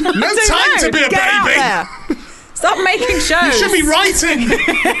born. No time to be a Get out baby. there. Stop making shows. You should be writing.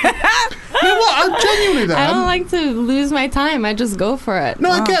 No, what? I'm genuinely there. I don't like to lose my time. I just go for it.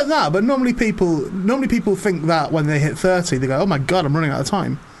 No, I get that, but normally people think that when they hit 30, they go, "Oh my god, I'm running out of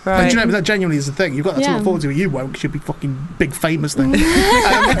time." Like, do you know, that genuinely is the thing. You've got that to look forward to. You won't, because you'll be fucking big famous thing. No,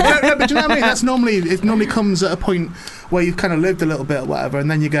 but do you know what I mean? It normally comes at a point where you've kind of lived a little bit or whatever, and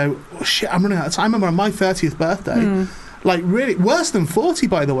then you go, oh shit, I'm running out of time. I remember on my 30th birthday, like really worse than 40,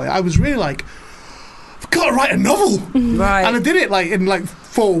 by the way. I was really like, I've got to write a novel, right? And I did it like in like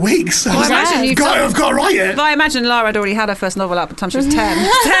 4 weeks. I was like, I've got to write it. Well, I imagine Lara had already had her first novel out by the time she was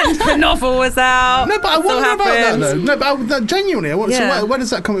 10. The novel was out. No, but I wonder about that though. No, but genuinely, so where does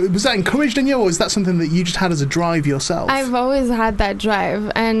that come? Was that encouraged in you, or is that something that you just had as a drive yourself? I've always had that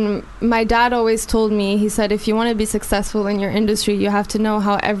drive, and my dad always told me, he said, if you want to be successful in your industry, you have to know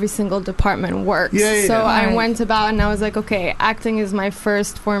how every single department works. So I went about and I was like, okay, acting is my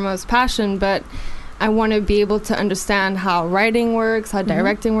first foremost passion, but I want to be able to understand how writing works, how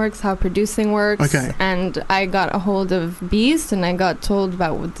directing works, how producing works. Okay. And I got a hold of Beast, and I got told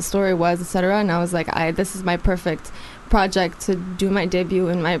about what the story was, etc. And I was like, this is my perfect project to do my debut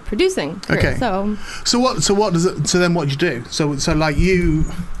in my producing career. Okay. So what does it? So then, what do you do? So like you,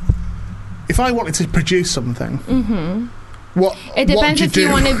 if I wanted to produce something. What? It depends if you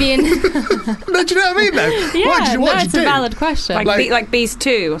want to be in. No, do you know what I mean? Though. Yeah, what that's a valid question. Like Beast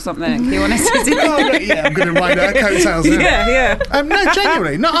 2 or something. You wanted to do? I'm going to ride her coattails now. Yeah. No,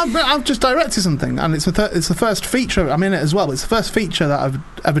 genuinely. No, I've just directed something, and it's the first feature. I'm in it as well. It's the first feature that I've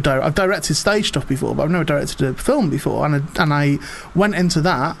ever directed. I've directed stage stuff before, but I've never directed a film before, and I went into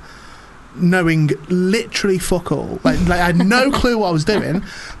that knowing literally fuck all. Like I had no clue what I was doing,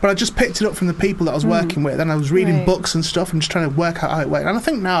 but I just picked it up from the people that I was working with, and I was reading books and stuff and just trying to work out how it went. And I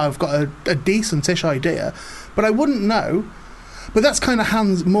think now I've got a decent-ish idea, but I wouldn't know. But that's kind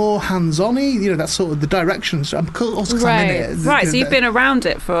of more hands-on-y, you know, that's sort of the direction. So I'm also I'm in it. Right, so you've been around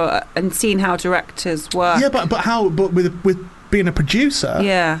it and seen how directors work. Yeah, but with being a producer.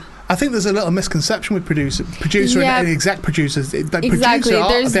 Yeah. I think there's a little misconception with producer and exec producers. Exactly.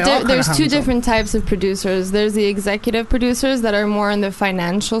 There's two different types of producers. There's the executive producers that are more on the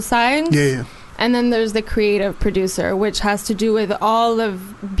financial side. Yeah. And then there's the creative producer, which has to do with all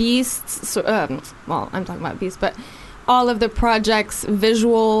of Beast's, I'm talking about Beast, but all of the project's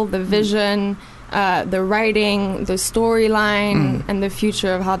visual, the vision, the writing, the storyline, and the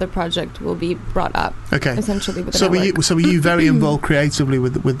future of how the project will be brought up. Okay. Essentially, with the so were you very involved creatively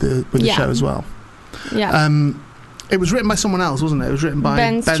with the show as well? Yeah. It was written by someone else, wasn't it? It was written by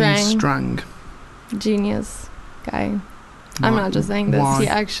Ben Strang. Genius guy. I'm not just saying this. Why? He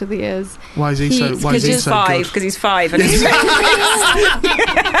actually is. Why is he so? Why is he so good? Because he's 5. And he's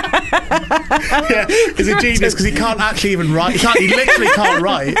he's a genius because he can't actually even write. He literally can't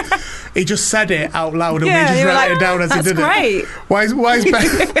write. He just said it out loud, and we just wrote it down as he did it. Why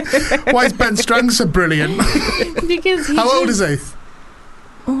is Ben Strang so brilliant? Because how old is he?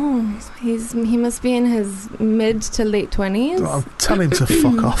 Oh, he must be in his mid to late 20s. Oh, tell him to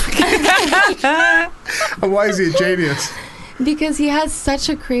fuck off. And why is he a genius? Because he has such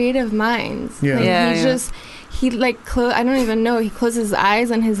a creative mind. He I don't even know, he closes his eyes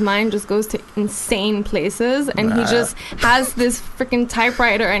and his mind just goes to insane places, and he just has this freaking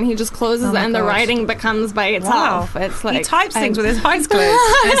typewriter and he just closes it and the writing becomes by itself. Wow. It's like he types things with his eyes closed.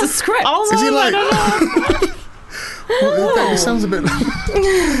 It's a script. Is he like he sounds a bit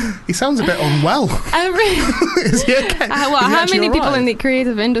unwell. Is he okay? How many people in the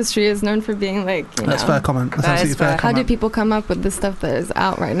creative industry is known for being like, that's fair comment. That's absolutely fair comment. How do people come up with the stuff that is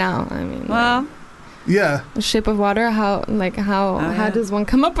out right now? I mean, yeah. Shape of Water. How does one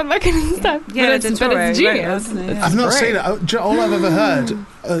come up with that kind of stuff? Yeah, but it's genius. I've not seen it. All I've ever heard,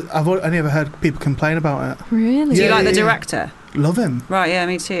 I've only ever heard people complain about it. Really? Do you like the director? Love him. Right, yeah,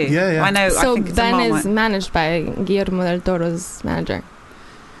 me too. Yeah. I know. So I think Ben is managed by Guillermo del Toro's manager.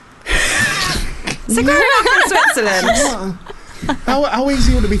 So growing up in Switzerland. How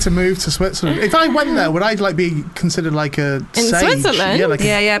easy would it be to move to Switzerland? If I went there, would I be considered like a sage? Switzerland?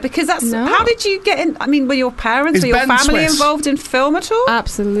 Yeah, because that's how did you get in? I mean, were your parents, your family involved in film at all?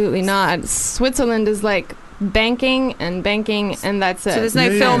 Absolutely not. Switzerland is like banking, and that's it. So there's no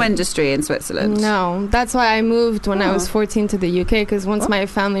film industry in Switzerland? No. That's why I moved when I was 14 to the UK, because once my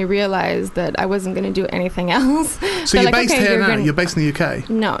family realized that I wasn't going to do anything else. So you're based here now? You're based in the UK?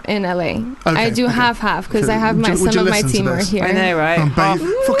 No, in LA. I do half-half, because I have some of my team are here. I know, right?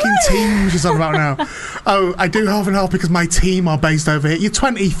 Fucking team she's on about now. Oh, I do half and half because my team are based over here. You're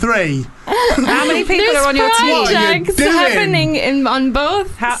 23. How many people are on your team? There's projects happening on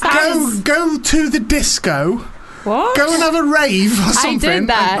both sides. Go to the disco. What? Go and have a rave or something. I did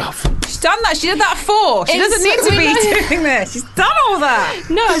that. She's done that. She did that before. She doesn't need to be doing this. She's done all that.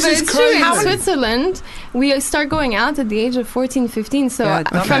 No, This but is it's crazy. true. In Switzerland, we start going out at the age of 14, 15. So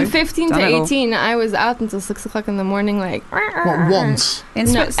from 15 to 18, I was out until 6 o'clock in the morning, like... What, once?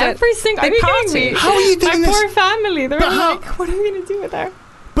 No, every single... Are you kidding me? How are you doing My this? poor family. They were like, what are we going to do with her?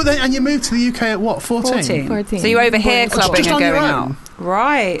 But then, and you moved to the UK at what, 14? 14. So you were over here clubbing just and on your going own? out.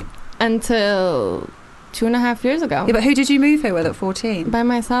 Right. Until 2.5 years ago. Yeah, but who did you move here with at 14? By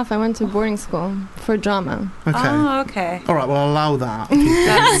myself. I went to boarding school for drama. Okay. Oh, okay. All right, well, I'll allow that.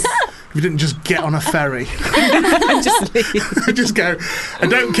 If you didn't just get on a ferry. Just leave. Just go, I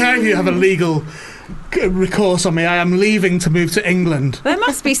don't care if you have a legal recourse on me, I am leaving to move to England. There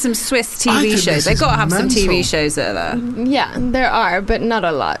must be some Swiss I TV think shows. this They've is got to have some mental. TV shows that are there. Yeah, there are, but not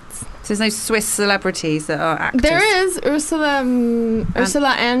a lot. So there's no Swiss celebrities that are actors. There is Ursula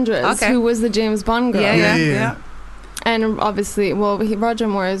Andress, Okay. who was the James Bond girl. Yeah. And obviously, well, Roger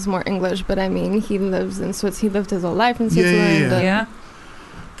Moore is more English, but I mean, he lives in Switzerland. He lived his whole life in Switzerland. Yeah.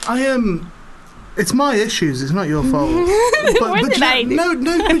 I am. It's my issues. It's not your fault. What did I do? No. But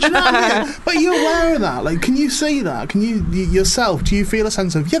you know what I mean? But you're aware of that. Like, can you see that? Can you yourself? Do you feel a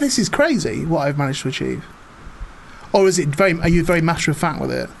sense of this is crazy what I've managed to achieve, or is it are you very matter of fact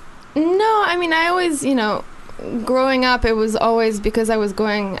with it? No, I mean, I always, growing up, it was always because I was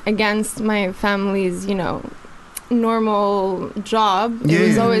going against my family's, normal job. It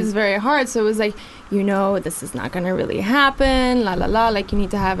was always very hard. So it was like, this is not going to really happen, la la la, like you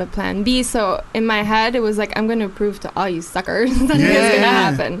need to have a plan B. So in my head, it was like, I'm going to prove to all you suckers that it's going to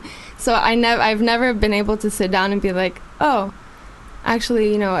happen. So I've never been able to sit down and be like, oh,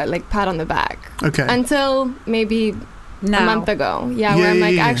 actually, like pat on the back. Okay. Until maybe a month ago. Where I'm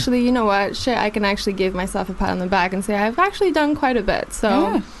like, actually, you know what? Shit, I can actually give myself a pat on the back and say, I've actually done quite a bit.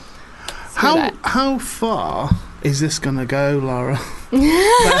 So how far is this going to go, Laura?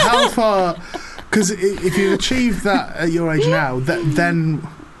 Like, how far... Because if you achieve that at your age now, then...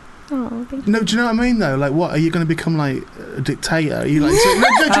 Oh, thank no, do you know what I mean, though? Like, what, are you going to become, like, a dictator? Are you, like... So, no, do you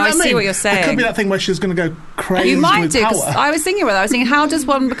know what I see mean? what you're saying. It could be that thing where she's going to go crazy You might with do, 'cause power. I was thinking about that. I was thinking, how does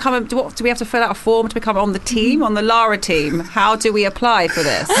one become do we have to fill out a form to become on the team, on the Lara team? How do we apply for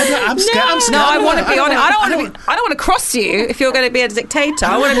this? I'm scared. I'm scared. No, I want to be on it. I don't want to cross you if you're going to be a dictator.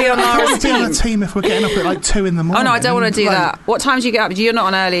 I want to be on I Lara's want to be on a team. team if we're getting up at, like, 2 in the morning. Oh, no, I don't want to do Like, that. What time do you get up? You're not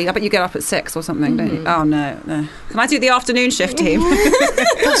on early. I bet you get up at 6 or something, don't you? Oh, no. Can I do the afternoon shift team?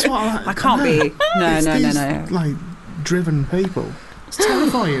 That's what I can't be. No. Like, driven people. It's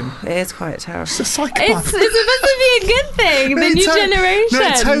terrifying. It is quite terrible. It's a psychopath. It's supposed to be a good thing. The new generation. No,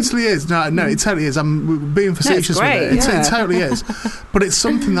 it totally is. No, it totally is. I'm being facetious with it. It totally is. But it's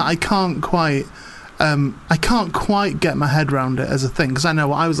something that I can't quite... I can't quite get my head around it as a thing, because I know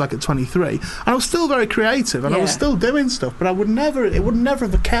what I was like at 23, and I was still very creative, and I was still doing stuff, but it would never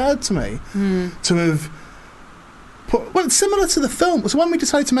have occurred to me to have put... Well, it's similar to the film. So when we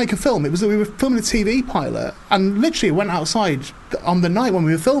decided to make a film, it was that we were filming a TV pilot, and literally went outside on the night when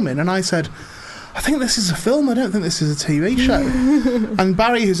we were filming, and I said, I think this is a film, I don't think this is a TV show. And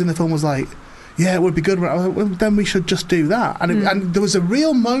Barry, who's in the film, was like, yeah, it would be good. Well, then we should just do that. And, and there was a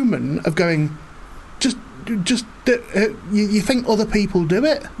real moment of going... Just you think other people do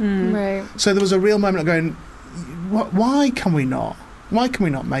it, right? So there was a real moment of going, why can we not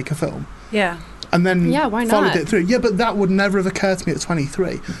make a film? Yeah. And then why followed not? it through. Yeah, but that would never have occurred to me at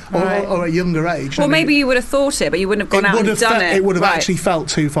 23 or at a younger age. Well, maybe you would have thought it, but you wouldn't have gone out and done it. It would have actually felt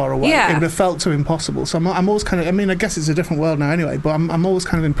too far away. Yeah. It would have felt too impossible. So I'm always kind of... I mean, I guess it's a different world now anyway, but I'm always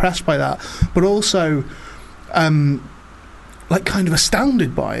kind of impressed by that. But also... like, kind of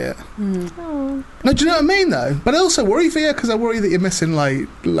astounded by it. No, do you know what I mean, though? But I also worry for you, because I worry that you're missing, like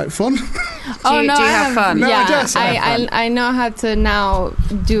fun. Do you have fun? No, Yeah, I guess I have fun. I know how to now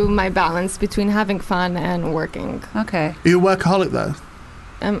do my balance between having fun and working. Okay. Are you a workaholic, though?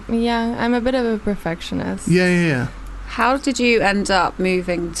 I'm a bit of a perfectionist. Yeah. How did you end up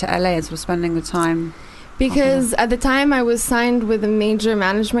moving to LA and sort of spending the time? Because at the time I was signed with a major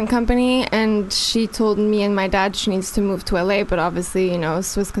management company, and she told me and my dad she needs to move to LA, but obviously, a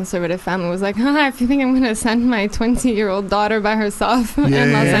Swiss conservative family was like, if you think I'm going to send my 20-year-old daughter by herself in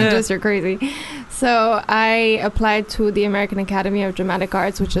Los Angeles, you're crazy. So I applied to the American Academy of Dramatic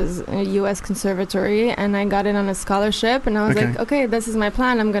Arts, which is a U.S. conservatory, and I got in on a scholarship, and I was like, okay, this is my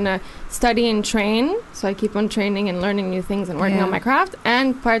plan. I'm going to study and train, so I keep on training and learning new things and working on my craft,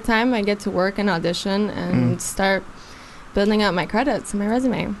 and part-time I get to work and audition and start building up my credits and my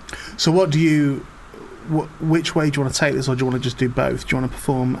resume. So which way do you want to take this, or do you want to just do both? Do you want to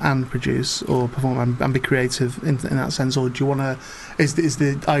perform and produce, or perform and be creative in that sense, or do you want to... Is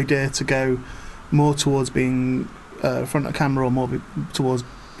the idea to go more towards being front of camera or more towards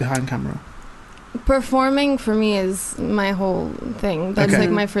behind camera? Performing for me is my whole thing. That's like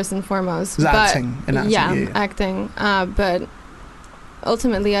my first and foremost. Is acting? Acting. But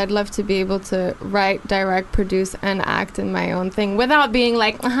ultimately, I'd love to be able to write, direct, produce, and act in my own thing without being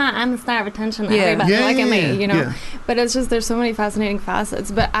like, I'm the star of attention. Everybody look at me, you know. Yeah. But it's just there's so many fascinating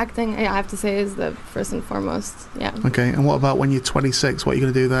facets. But acting, I have to say, is the first and foremost. Yeah. Okay. And what about when you're 26? What are you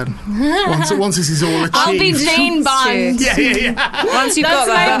going to do then? once this is all achieved. I'll be Jane Bond. Yeah. Once you've got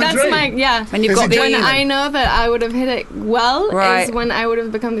that, that's my and you've got when I know that I would have hit it well is when I would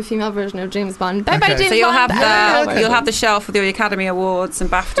have become the female version of James Bond. Bye bye, James Bond. So you'll have you'll have the shelf with the Academy Awards and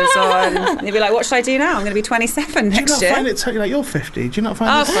BAFTAs on, and you'll be like, what should I do now? I'm going to be 27 next year. Do you not find it totally like you're 50? Do you not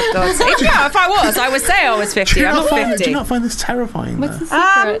find this? Oh, for God's sake. Yeah, if I would say I was 50. I'm not 50. Do you not find this terrifying? What's the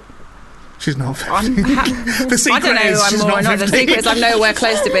secret? She's not 50. The secret I don't know who I'm more or not. The secret is I'm nowhere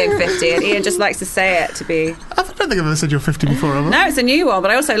close to being 50, and Ian just likes to say it to be. I don't think I've ever said you're 50 before, have I? No, it's a new one, but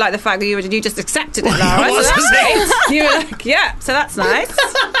I also like the fact that you just accepted it, Lara. So that's great. You were like, yeah, so that's nice.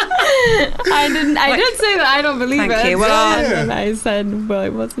 I did say that I don't believe it. Thank you. Well, and I said, well,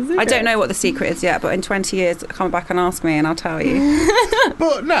 what's the secret? I don't know what the secret is yet, but in 20 years, come back and ask me, and I'll tell you.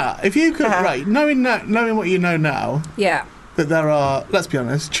 But no, if you could, right, knowing what you know now, that there are, let's be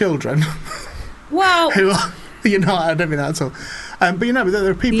honest, children. Well, who are, I don't mean that at all. But but there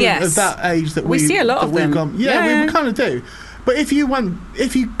are people of that age that we see a lot of them. Gone, we kind of do. But if you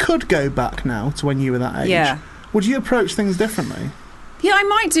could go back now to when you were that age, would you approach things differently? Yeah, I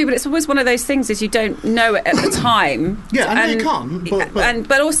might do, but it's always one of those things is you don't know it at the time. I know you can't.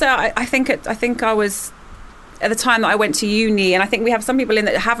 But also, I think I was at the time that I went to uni, and I think we have some people in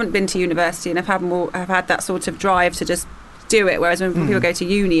that haven't been to university and have had that sort of drive to just do it, whereas when people go to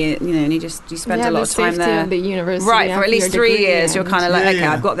uni, and you spend a lot of time there. The university, right, for at least 3 years, you're kind of like,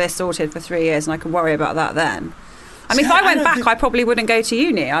 I've got this sorted for 3 years, and I can worry about that then. I mean, if I went back, I probably wouldn't go to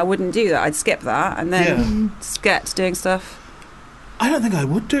uni. I wouldn't do that. I'd skip that and then get to doing stuff. I don't think I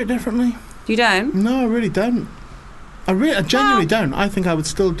would do it differently. You don't? No, I really don't. I genuinely don't. I think I would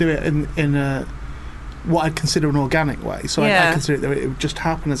still do it in a what I'd consider an organic way. So I consider it that it would just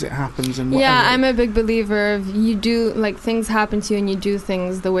happen as it happens. And I'm a big believer of you do, like, things happen to you and you do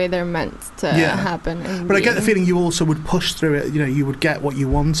things the way they're meant to happen. But I get the feeling you also would push through it, you would get what you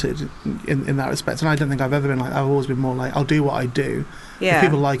wanted in that respect. And I don't think I've ever been like, I've always been more like, I'll do what I do. Yeah. If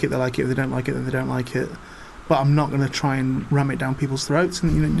people like it, they like it. If they don't like it, then they don't like it. But I'm not going to try and ram it down people's throats.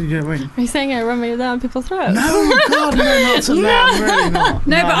 And you know what I mean? Are you saying I ram it down people's throats? No, God, no, not to that. I'm really not.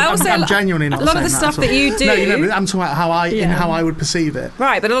 No, but I also I'm genuinely not. A lot of the stuff that you do. No, I'm talking about how I would perceive it.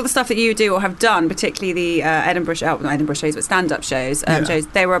 Right, but a lot of the stuff that you do or have done, particularly the Edinburgh shows, but stand-up shows,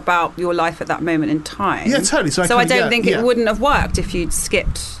 they were about your life at that moment in time. Yeah, totally. So I don't think it wouldn't have worked if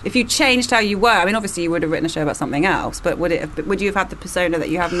you'd changed how you were. I mean, obviously you would have written a show about something else, but would you have had the persona that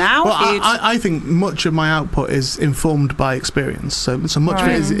you have now? Well, I think much of my output is informed by experience. So much of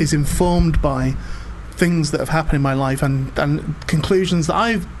it is informed by things that have happened in my life and conclusions that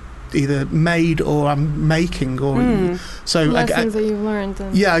I've either made or I'm making, or lessons that you've learned.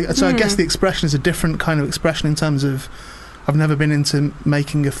 I guess the expression is a different kind of expression in terms of I've never been into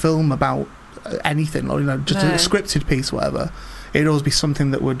making a film about anything, or just a scripted piece, whatever. It'd always be something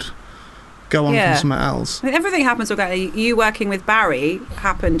that would go on from somewhere else. I mean, everything happens organically. You working with Barry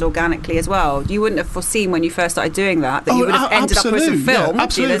happened organically as well. You wouldn't have foreseen when you first started doing that you would have ended up with a film.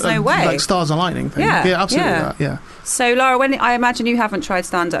 Absolutely. There's no way. Like Stars and Lightning thing. Yeah, absolutely. Yeah. So, Laura, I imagine you haven't tried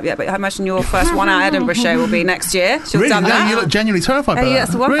stand-up yet, but I imagine your first one-hour Edinburgh show will be next year. Really? Done that. You look genuinely terrified by that.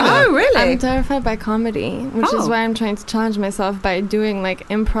 That's the one. Really? Oh, really? I'm terrified by comedy, which is why I'm trying to challenge myself by doing, like,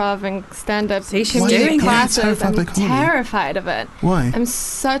 improv and stand-up classes. I'm terrified of it. Why? I'm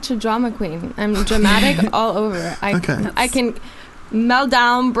such a drama queen. I'm dramatic all over. I can melt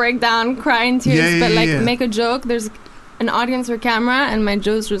down, break down, cry in tears, but make a joke. There's an audience or camera, and my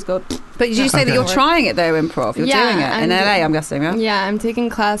jokes just go. But did you say that you're trying it though, improv? You're doing it in LA, I'm guessing, yeah? Yeah, I'm taking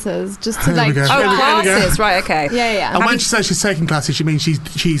classes just to like. Classes, right? Okay. Yeah. And when she says she's taking classes, she means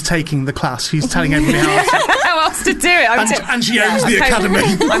she's taking the class. She's telling everybody how else to do it. And she owns the academy.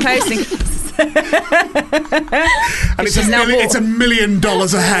 I'm hosting. And it's $1 million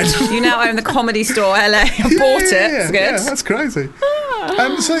ahead. You now own the Comedy Store LA. I bought it. It's good. Yeah, that's crazy.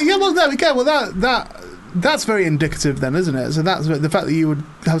 Well, there we go. Well, that's very indicative then, isn't it? So that's the fact that you would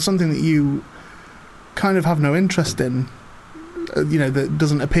have something that you kind of have no interest in, that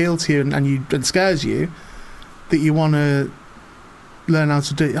doesn't appeal to you and scares you, that you want to learn how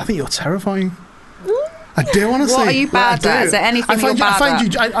to do. I think you're terrifying. I do want to see. What are you bad at? Is there anything you're bad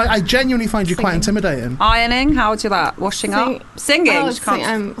at? I genuinely find you quite intimidating. Ironing? How would you that? Washing up? Singing? Oh,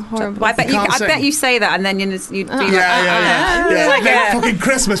 I'm horrible. I bet you say that and then you'd be like, Like fucking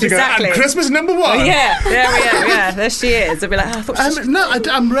Christmas. You Exactly. go, and Christmas number one. Yeah. There she is. I'd be like,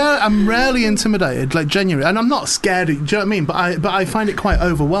 I'm rarely intimidated, like genuinely, and I'm not scared. Do you know what I mean? But I find it quite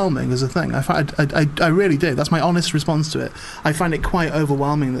overwhelming as a thing. I really do. That's my honest response to it. I find it quite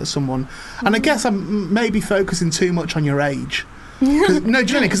overwhelming that someone, and I guess I'm maybe focusing too much on your age. No, do you know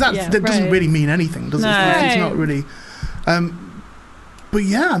what I mean? Because that doesn't really mean anything, does it? It's not really. But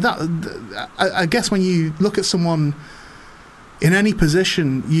yeah, I guess when you look at someone in any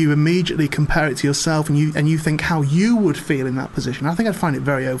position, you immediately compare it to yourself, and you think how you would feel in that position. I think I'd find it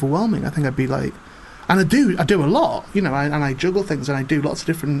very overwhelming. I think I'd be like, and I do a lot, and I juggle things, and I do lots of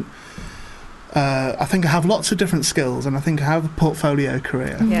different. I think I have lots of different skills, and I think I have a portfolio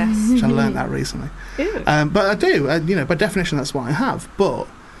career. Yes, which I learned that recently. But I do, by definition, that's what I have. But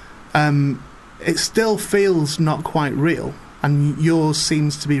it still feels not quite real, and yours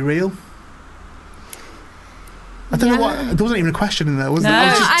seems to be real. I don't know what. There wasn't even a question in there, was there? I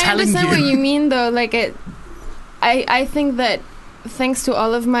was just telling you. I understand what you mean, though. Like I think that thanks to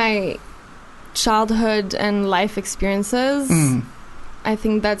all of my childhood and life experiences. I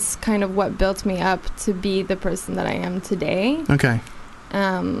think that's kind of what built me up to be the person that I am today. Okay.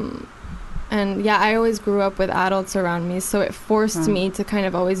 And I always grew up with adults around me, so it forced me to kind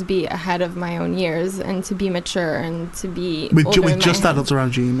of always be ahead of my own years and to be mature and to be with just adults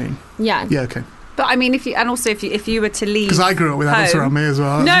around you mean? Yeah. Yeah. Okay. But I mean, if you were to leave, because I grew up with adults around me as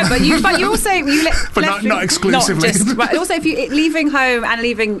well. No, but you also but not exclusively. But also, if you leaving home and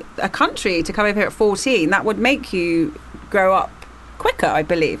leaving a country to come over here at 14, that would make you grow up quicker, I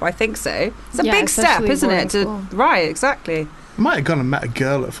believe. I think so. It's a big step, isn't it? Right, exactly. I might have gone and met a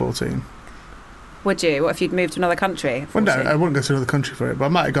girl at 14. Would you? What if you'd moved to another country? Well, no, I wouldn't go to another country for it, but I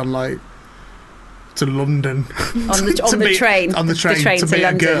might have gone like to London on the train to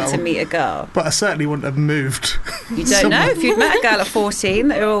London girl, to meet a girl. But I certainly wouldn't have moved. You don't know if you'd met a girl at 14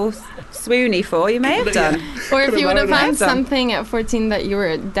 that you're all swoony for. You may have done. Or if you would have found something at 14 that you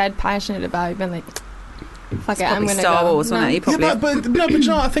were dead passionate about, you'd been like, fuck it, I'm going to go. Star Wars, wasn't it? You probably... but you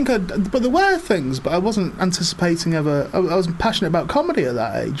know, I think but there were things, but I wasn't anticipating ever. I was passionate about comedy at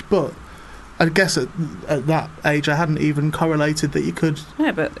that age, but I guess at that age I hadn't even correlated that you could.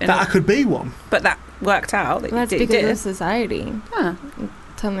 Yeah, but I could be one. But that worked out. That's because of society.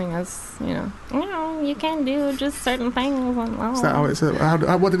 Telling us, you can't do just certain things. Is that how it's?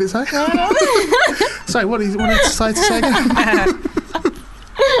 What did it say? I don't know. Sorry, what did society say again?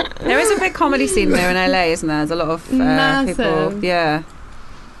 There is a big comedy scene there in LA, isn't there? There's a lot of people. Yeah.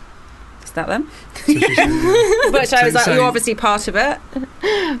 Is that them? Which I was like, you're obviously part of it.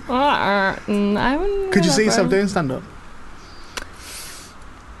 I wouldn't. Could you see yourself doing stand-up?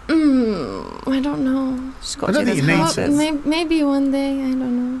 I don't know. I don't think you need to. Maybe one day. I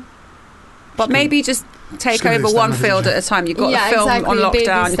don't know. But maybe just take over one field at a time. You've got a film on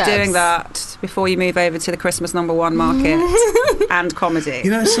lockdown. You're doing that before you move over to the Christmas number one market and comedy.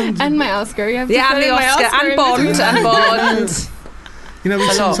 And my Oscar. You have to and the Oscar and Bond.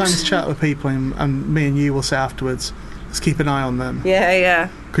 We sometimes chat with people, and me and you will say afterwards, let's keep an eye on them. Yeah.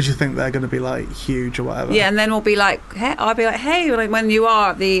 Because you think they're going to be like huge or whatever. Yeah, and then we'll be like, hey, I'll be like, hey, like when you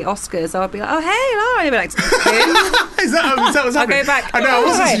are at the Oscars, I'll be like, oh, hey, Laura. You'll be like, who? Is that what's happening? I'll go back. I know, I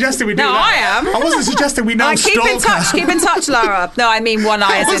wasn't suggesting we do that. No, I am. I wasn't suggesting we now keep in touch. Keep in touch, Laura. No, I mean one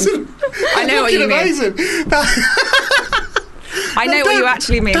eye as in. I know what you mean. Amazing. I know what you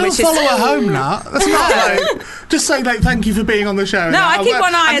actually mean. Don't follow her home, Nat. That's not like. Just say thank you for being on the show. No, I keep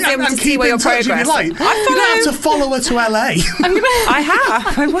one eye as in to see where your progress. You don't have to follow her to LA. I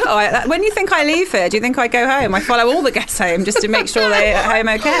have. I will. When you think I leave here, do you think I go home? I follow all the guests home just to make sure they're at home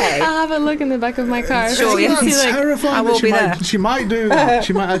okay. I'll have a look in the back of my car. Sure, it's terrifying. I will be there. She might do that.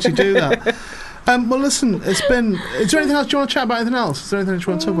 She might actually do that. Well, listen. It's been. Is there anything else? Do you want to chat about anything else? Is there anything else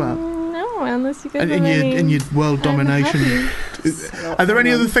you want to talk about? No, unless you guys in your world domination. Are there any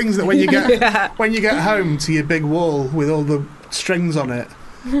other things that when you get home to your big wall with all the strings on it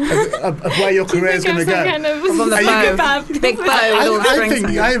of where your career is going to go? Kind of big bow with all the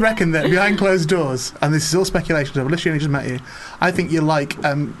strings. I reckon that behind closed doors, and this is all speculation, so I've literally just met you. I think you're like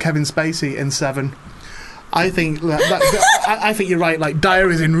Kevin Spacey in Seven. I think I think you're right. Like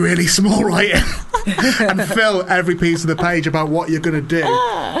diaries in really small writing, and fill every piece of the page about what you're going to do,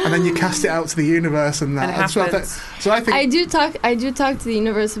 and then you cast it out to the universe, and that. And it happens. So I think I do talk to the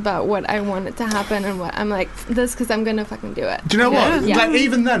universe about what I want it to happen, and what I'm like this because I'm going to fucking do it. Do you know what? Yeah. Like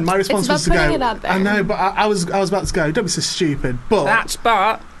even then, my response was to go. It out there. I know, but I was about to go. Don't be so stupid. But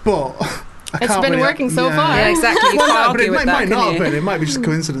It's been working so far. Yeah, exactly. You Well, can't no, but argue it with might that, not can have been. you? It might be just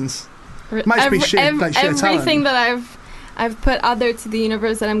coincidence. It might just be sheer Everything talent. that I've put out there to the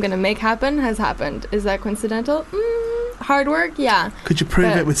universe that I'm going to make happen has happened. Is that coincidental? Hard work, yeah. Could you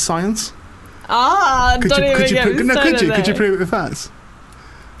prove it with science? Don't even get me started Could you there. prove it with facts?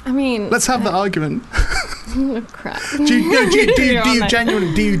 I mean, Let's have that argument. oh, crap. Do You're on you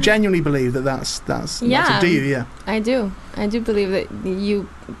that. genuinely believe that that's Yeah. do you? Yeah. I do believe that you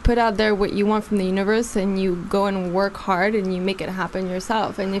put out there what you want from the universe, and you go and work hard, and you make it happen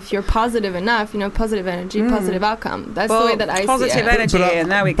yourself. And if you're positive enough, positive energy, positive outcome. That's the way that I see it. Positive energy,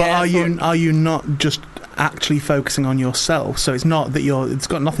 and there we go. But are you not just actually focusing on yourself? So it's not that it's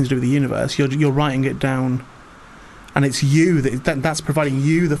got nothing to do with the universe. You're writing it down, and it's you that's providing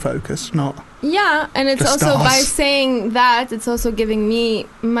you the focus, not. Yeah, and it's the also by stars. saying that, it's also giving me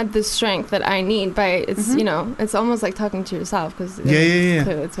the strength that I need. It's almost like talking to yourself, because Yeah.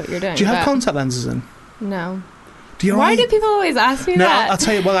 it's what you're doing. Do you have but contact lenses in? No. Do Why do people always ask me No, that? I'll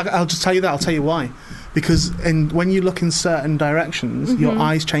tell you. Well, I'll just tell you that. I'll tell you why. Because when you look in certain directions, your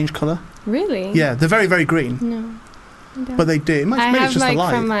eyes change colour. Really? Yeah, they're very, very green. No. I don't. But they do. Maybe I it's have just the light.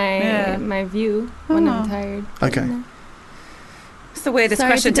 from my view when I'm tired. Okay. No. It's the weirdest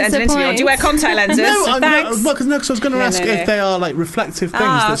Sorry question to to enter into. disappoint. Do you wear contact lenses? Thanks. Because I was going to ask if they are like reflective things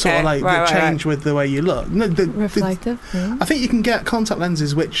that sort of like that change with the way you look. No, Reflective. I think you can get contact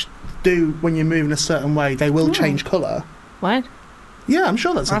lenses which do, when you're moving a certain way, they will change colour. What? Yeah, I'm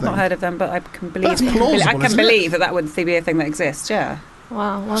sure that's a I've thing. not heard of them, but I can believe. That's plausible, I can isn't it? believe that would be a thing that exists. Yeah.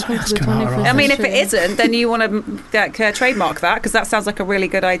 Wow. Welcome to the asking out, 21st right? I mean, if it century. isn't, then you want to trademark that, because that sounds like a really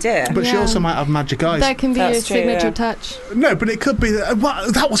good idea. But she Yeah. also might have magic eyes. That can be That's your true, signature yeah. touch. No, but it could be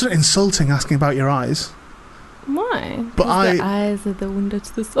that wasn't insulting asking about your eyes. Why? But Because the eyes are the window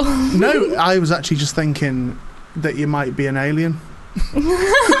to the soul. No, I was actually just thinking that you might be an alien.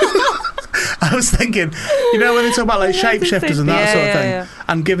 I was thinking, when they talk about like shapeshifters and that sort of thing,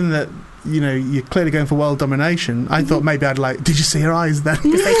 and given that you're clearly going for world domination, I thought maybe I'd like, did you see her eyes then?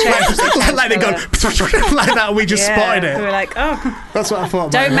 Because they change. like they go like that, and we just spotted We were it. like, oh, That's what I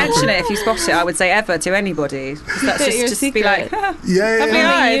thought. don't mention it if you spot it. I would say ever to anybody. 'Cause that's Keep it your just be secret. like, Yeah, Lovely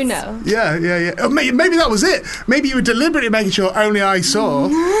yeah, eyes. Only you know. yeah. Oh, maybe that was it. Maybe you were deliberately making sure only I saw.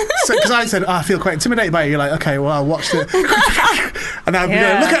 Because I said, I feel quite intimidated by it. You're like, okay, well, I'll watch it. And I'd be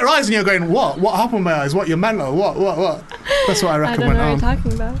Yeah. going, look at her eyes, and you're going, what? What happened with my eyes? What, you're mental? What? That's what I I reckon don't went know what on. you're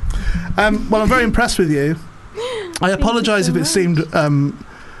talking about. Well, I'm very impressed with you. I apologise so if it much. seemed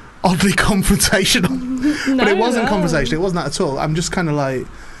oddly confrontational. But it wasn't Not at all. confrontational. It wasn't that at all. I'm just kind of like,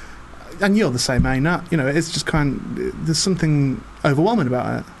 and you're the same, ain't Nat? It's just there's something overwhelming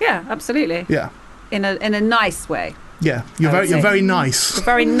about it. yeah, absolutely, Yeah. in a nice way. Yeah. I would You're say. very nice.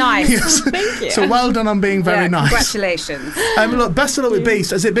 Very nice. Yes. Thank you. So well done on being very Yeah, nice. Congratulations. Look, best of luck with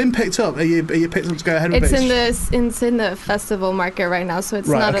Beast. Has it been picked up? Are you picked up to go ahead with It's Beast? it's in the festival market right now, so it's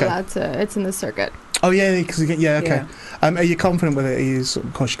Right, not okay. allowed to. It's in the circuit. Oh yeah, because okay. Yeah. Are you confident with it?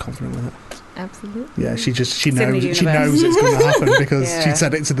 Of course, you're confident with it. Absolutely. Yeah, she in the knows universe. it's going to happen because she Yeah.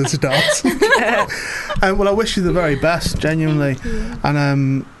 said it to the start. Well, I wish you the very best, genuinely,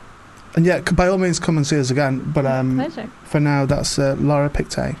 and yeah, by all means, come and see us again. But Pleasure. for now, that's Laura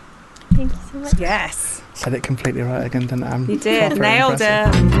Pictet. Thank you so much. Yes, Said it completely right again, didn't I? you did. Very Nailed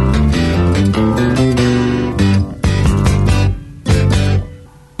impressive. it.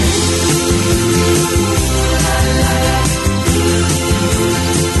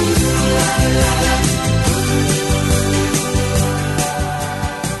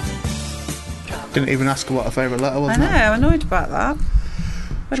 Didn't even ask her what her favourite letter was. I know. I'm annoyed about that.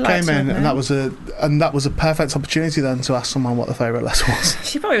 I'd She like came to in, have and known. that was a perfect opportunity then to ask someone what the favourite letter was.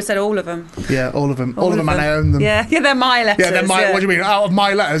 She probably would have said all of them. Yeah, all of them, all of them, and I own them. Yeah, they're my letters. Yeah, they're my. What do you mean? Out of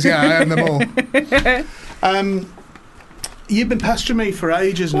my letters? Yeah, I own them all. You've been pestering me for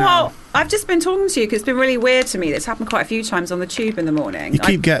ages now. Well, I've just been talking to you because it's been really weird to me. It's happened quite a few times on the tube in the morning. You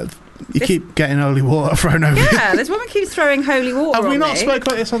keep getting holy water thrown over you. Yeah, this woman keeps throwing holy water Have on we not me. spoke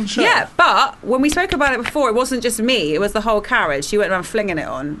about this on the show? Yeah, but when we spoke about it before, it wasn't just me. It was the whole carriage. She went around flinging it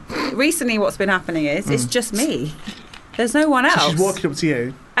on. Recently, what's been happening is it's just me. There's no one else. So she's walking up to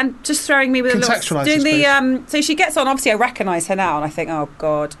you. And just throwing me with a little... Contextualise Doing this, the, so she gets on, obviously I recognise her now, and I think, oh,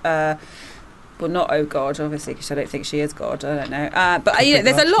 God. Well, not oh, God, obviously, because I don't think she is God. I don't know. But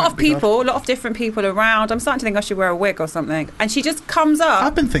there's a lot of people, a lot of different people around. I'm starting to think I should wear a wig or something. And she just comes up...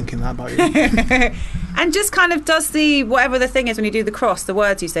 I've been thinking that about you. and just kind of does the... Whatever the thing is when you do the cross, the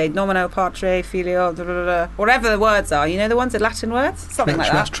words you say, nomino, patre, filio, da, da, da, da, whatever the words are. You know the ones, the Latin words? Something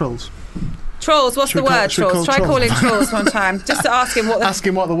like That's that. trolls. Trolls, what's Should the we call- word, should we trolls? call Try trolls? calling trolls one time, just to ask him what the... Ask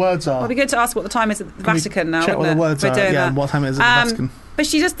him what the words are. It'd be good to ask what the time is at the Can we Vatican now, check what the wouldn't it? words We're are. doing Yeah, that. and what time it is at the Vatican. But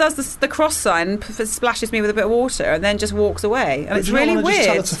she just does the cross sign, splashes me with a bit of water, and then just walks away. And it's really weird. Just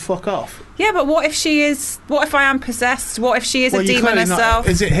tell her to fuck off. Yeah, but what if I am possessed? What if she is a demon herself?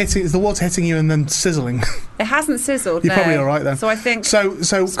 Is the water hitting you and then sizzling? It hasn't sizzled. You're probably all right then. So I think. So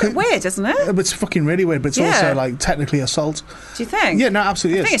it's weird, isn't it? It's fucking really weird, but it's also like technically assault. Do you think? Yeah, no,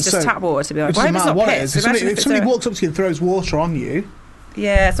 absolutely. I think it's just tap water, to be honest. It doesn't matter what it piss. is. If somebody walks up to you and throws water on you.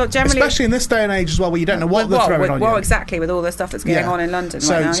 Yeah, so generally, especially in this day and age as well, where you don't know what they're throwing on you. Well, exactly, with all the stuff that's going on in London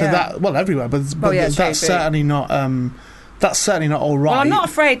right now. So that everywhere, but that's certainly not. That's certainly not all right. Well, I'm not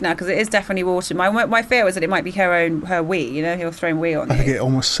afraid now because it is definitely water. My fear was that it might be her wee. You know, he'll throw wee on you. I think it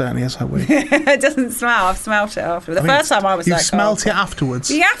almost certainly is her wee. It doesn't smell. I've smelt it after. The first time I was you smelt it afterwards.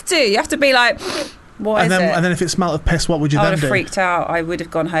 You have to be like. And then if it smelled of piss, what would you then do? I would have freaked out. I would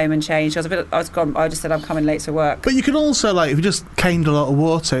have gone home and changed. I just said I'm coming late to work. But you could also, like, if you just caned a lot of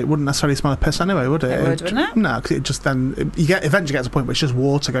water, it wouldn't necessarily smell of piss anyway, would it? It would, wouldn't it? No, because it just then eventually gets to a point where it's just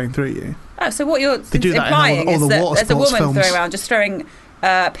water going through you. Oh, so what you're implying is that there's a woman throwing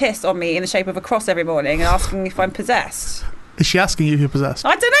piss on me in the shape of a cross every morning and asking if I'm possessed. Is she asking you if you're possessed?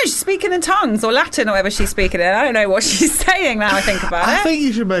 I don't know. She's speaking in tongues or Latin or whatever she's speaking in. I don't know what she's saying now I think about it. I think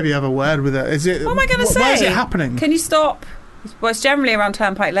you should maybe have a word with her. What am I going to say? Where is it happening? Can you stop? Well, it's generally around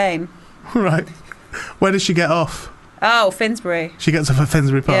Turnpike Lane. Right. Where does she get off? Oh, Finsbury. She gets off at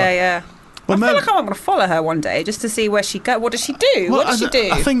Finsbury Park? Yeah. Well, I feel like I'm going to follow her one day just to see where she goes. What does she do? Well, what does she do?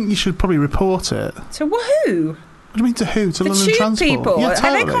 I think you should probably report it. To who? What do you mean to who? To the London tube Transport? people. Yeah,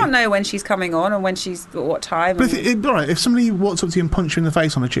 totally. They can't know when she's coming on and when she's at what time. But if somebody walks up to you and punches you in the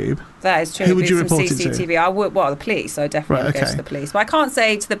face on a tube, that is true. Who would you report CCTV. it to? I would. Well, the police. I definitely would go to the police. But I can't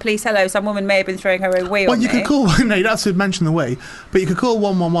say to the police, "Hello, some woman may have been throwing her own wee on me." Well, you could call. No, you don't have to mention the wee, but you could call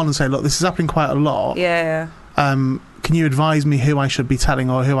 111 and say, "Look, this is happening quite a lot. Yeah. Can you advise me who I should be telling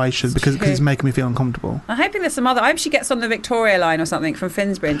or who I should because it's making me feel uncomfortable?" I'm hoping there's some other. I hope she gets on the Victoria line or something from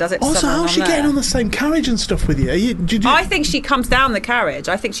Finsbury and does it. Also, how's she getting on the same carriage and stuff with you? I think she comes down the carriage.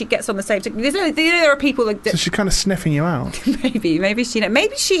 I think she gets on the same. There are people that. So she's kind of sniffing you out. Maybe she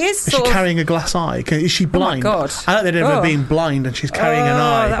is. Is she carrying a glass eye? Is she blind? Oh my God! I like the idea of her being blind and she's carrying an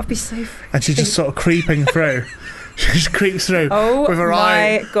eye. That would be so. And she's just sort of creeping through. She just creeps through with her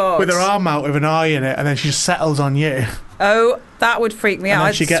God. with her arm out with an eye in it, and then she just settles on you. Oh, that would freak me out.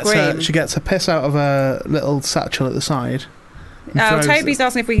 I'd she gets her piss out of her little satchel at the side. Toby's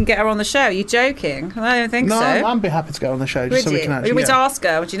asking if we can get her on the show. Are you joking? I don't think so. No, I'd be happy to go on the show just so we can actually. Would you ask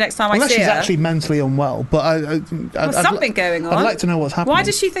her? Would you next time I see her? Unless she's actually mentally unwell, but something going on. I'd like to know what's happening. Why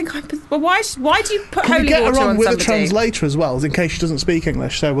does she think I'm? Well, why do you put holy water on somebody? Can we get her on with a translator as well, in case she doesn't speak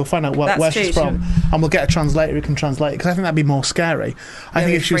English? So we'll find out where she's from, and we'll get a translator who can translate. Because I think that'd be more scary. I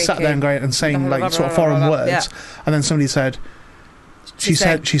think if she was sat there and saying like sort of foreign words, and then somebody said. She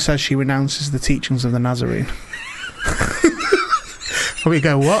says she renounces the teachings of the Nazarene. We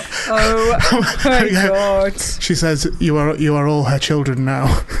go, what? Oh my God! She says, "You are all her children now."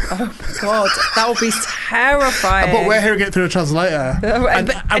 Oh God, that would be terrifying. But we're hearing it through a translator.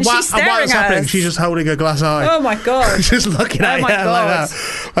 And she's staring at us. She's just holding a glass eye. Oh my God! Just looking at her like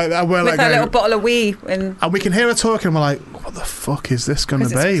that. And we're with her little bottle of wee, and we can hear her talking. And we're like, "What the fuck is this going to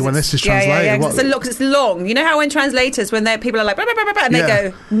be when this is translated?" Yeah. It's long. You know how when translators, when people are like, blah, blah, blah, blah, and they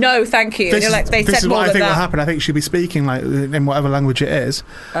go, "No, thank you." And you're like, they this said is more what I think than will that. happen. I think she'll be speaking like in whatever language it is,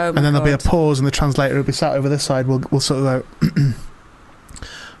 and then there'll be a pause, and the translator will be sat over this side. We'll sort of go, and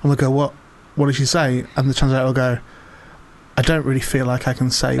we'll go, "What did she say?" And the translator will go, "I don't really feel like I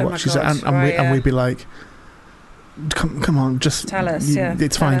can say what she said," and we'd be like. Come on, just tell us.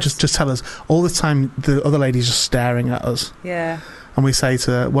 It's fine. Just tell us. All the time, the other lady's just staring at us. Yeah. And we say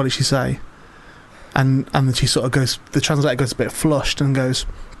to her, "What did she say?" And then she sort of goes. The translator goes a bit flushed and goes.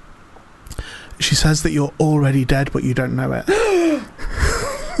 She says that you're already dead, but you don't know it.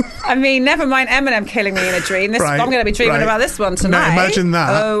 I mean, never mind Eminem killing me in a dream. I'm going to be dreaming about this one tonight. No, imagine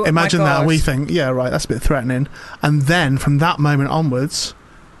that. Oh, imagine that. And we think, yeah, right, that's a bit threatening. And then from that moment onwards,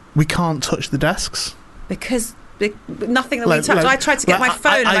 we can't touch the desks because. Nothing that we touch. I tried to get my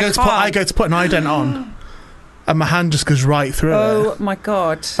phone. I go to put an ident on, and my hand just goes right through it. Oh my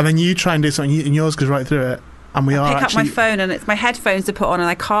God! And then you try and do something, and yours goes right through it. And we pick up my phone, and it's my headphones to put on, and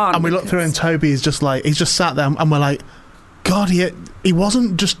I can't. And we look through, and Toby is just like he's just sat there, and we're like, God, he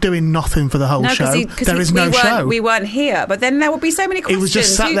wasn't just doing nothing for the whole show. There is no show. We weren't here, but then there would be so many questions. He was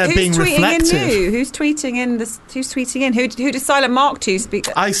just sat there being reflective. Who's tweeting in? Who's tweeting in? Who does Silent Mark to speak?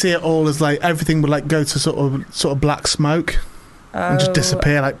 I see it all as like everything would like go to sort of black smoke and just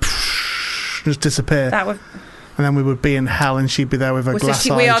disappear, like just disappear. That would. and then we would be in hell, and she'd be there with her glass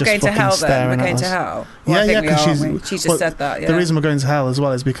eye. We are just going to fucking hell then. staring We're at going us. to hell. Yeah, because she's just said that. Yeah. The reason we're going to hell as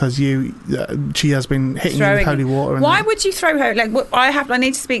well is because she has been hitting you with holy water. Why would you throw holy? Like, I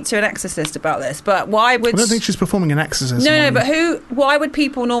need to speak to an exorcist about this. But why would? I don't think she's performing an exorcism. No. But why would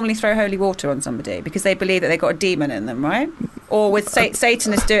people normally throw holy water on somebody? Because they believe that they've got a demon in them, right? Or would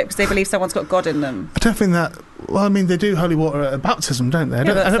Satanists do it because they believe someone's got God in them? I don't think that. Well, I mean, they do holy water at a baptism, don't they? I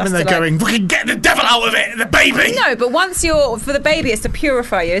don't think they're going, fucking get the devil out of it, the baby! No, but once for the baby, it's to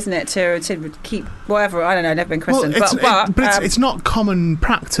purify you, isn't it? To keep whatever, I don't know, I've never been christened. But it's not common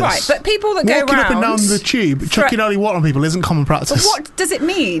practice. Right, but people that go around... Walking up and down the tube, chucking holy water on people isn't common practice. But what does it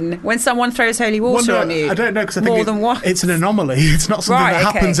mean when someone throws holy water on you? I don't know, because I think it's an anomaly. It's not something that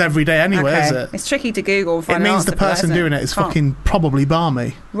happens every day anyway, is it? It's tricky to Google and find It means the person doing it is fucking probably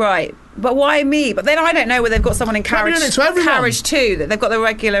barmy. Right. But why me? But then I don't know whether they've got someone in carriage too, that they've got the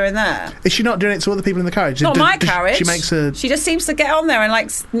regular in there. Is she not doing it to other people in the carriage? Not my carriage. She just seems to get on there and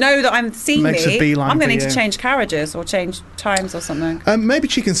know that I'm seeing me. I'm going to need to change carriages or change times or something. Maybe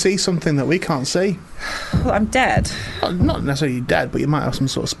she can see something that we can't see. Well, I'm dead. Not necessarily dead, but you might have some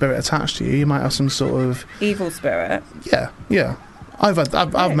sort of spirit attached to you. You might have some sort of evil spirit. Yeah.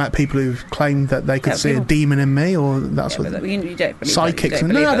 I've met people who've claimed that they could see a demon in me, or that's what you don't believe psychics.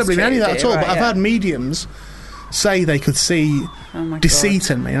 No, I don't believe any of that at all. But I've had mediums say they could see deceit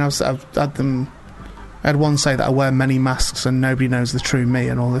in me, and I've had them. I had one say that I wear many masks and nobody knows the true me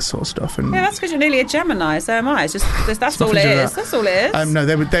and all this sort of stuff. And that's because you're nearly a Gemini. So am I. It's just that's all it is. That's all it is. No,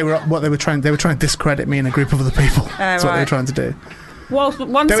 they were trying to discredit me and a group of other people. That's what they were trying to do. Well, they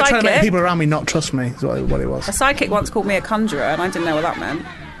were trying to make people around me not trust me, is what it was. A psychic once called me a conjurer, and I didn't know what that meant.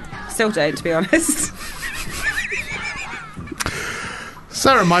 Still don't, to be honest.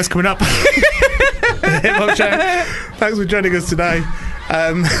 Sarah Mice coming up. The Hip Hop Show. Thanks for joining us today.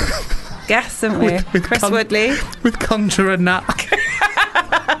 Guess, haven't we? With Chris Woodley. With Conjurer Nat.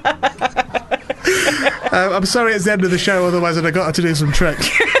 I'm sorry it's the end of the show, otherwise I'd have got her to do some tricks.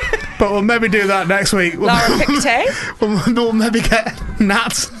 But we'll maybe do that next week. Laura Pictet? We'll maybe get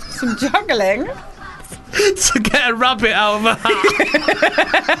Nat. Some juggling. To get a rabbit out of her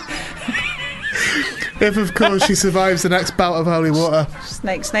hat. If, of course, she survives the next bout of holy water.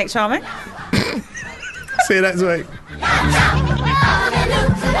 Snake charming. See you next week.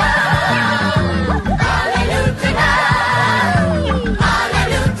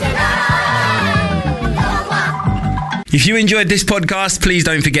 If you enjoyed this podcast, please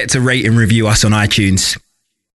don't forget to rate and review us on iTunes.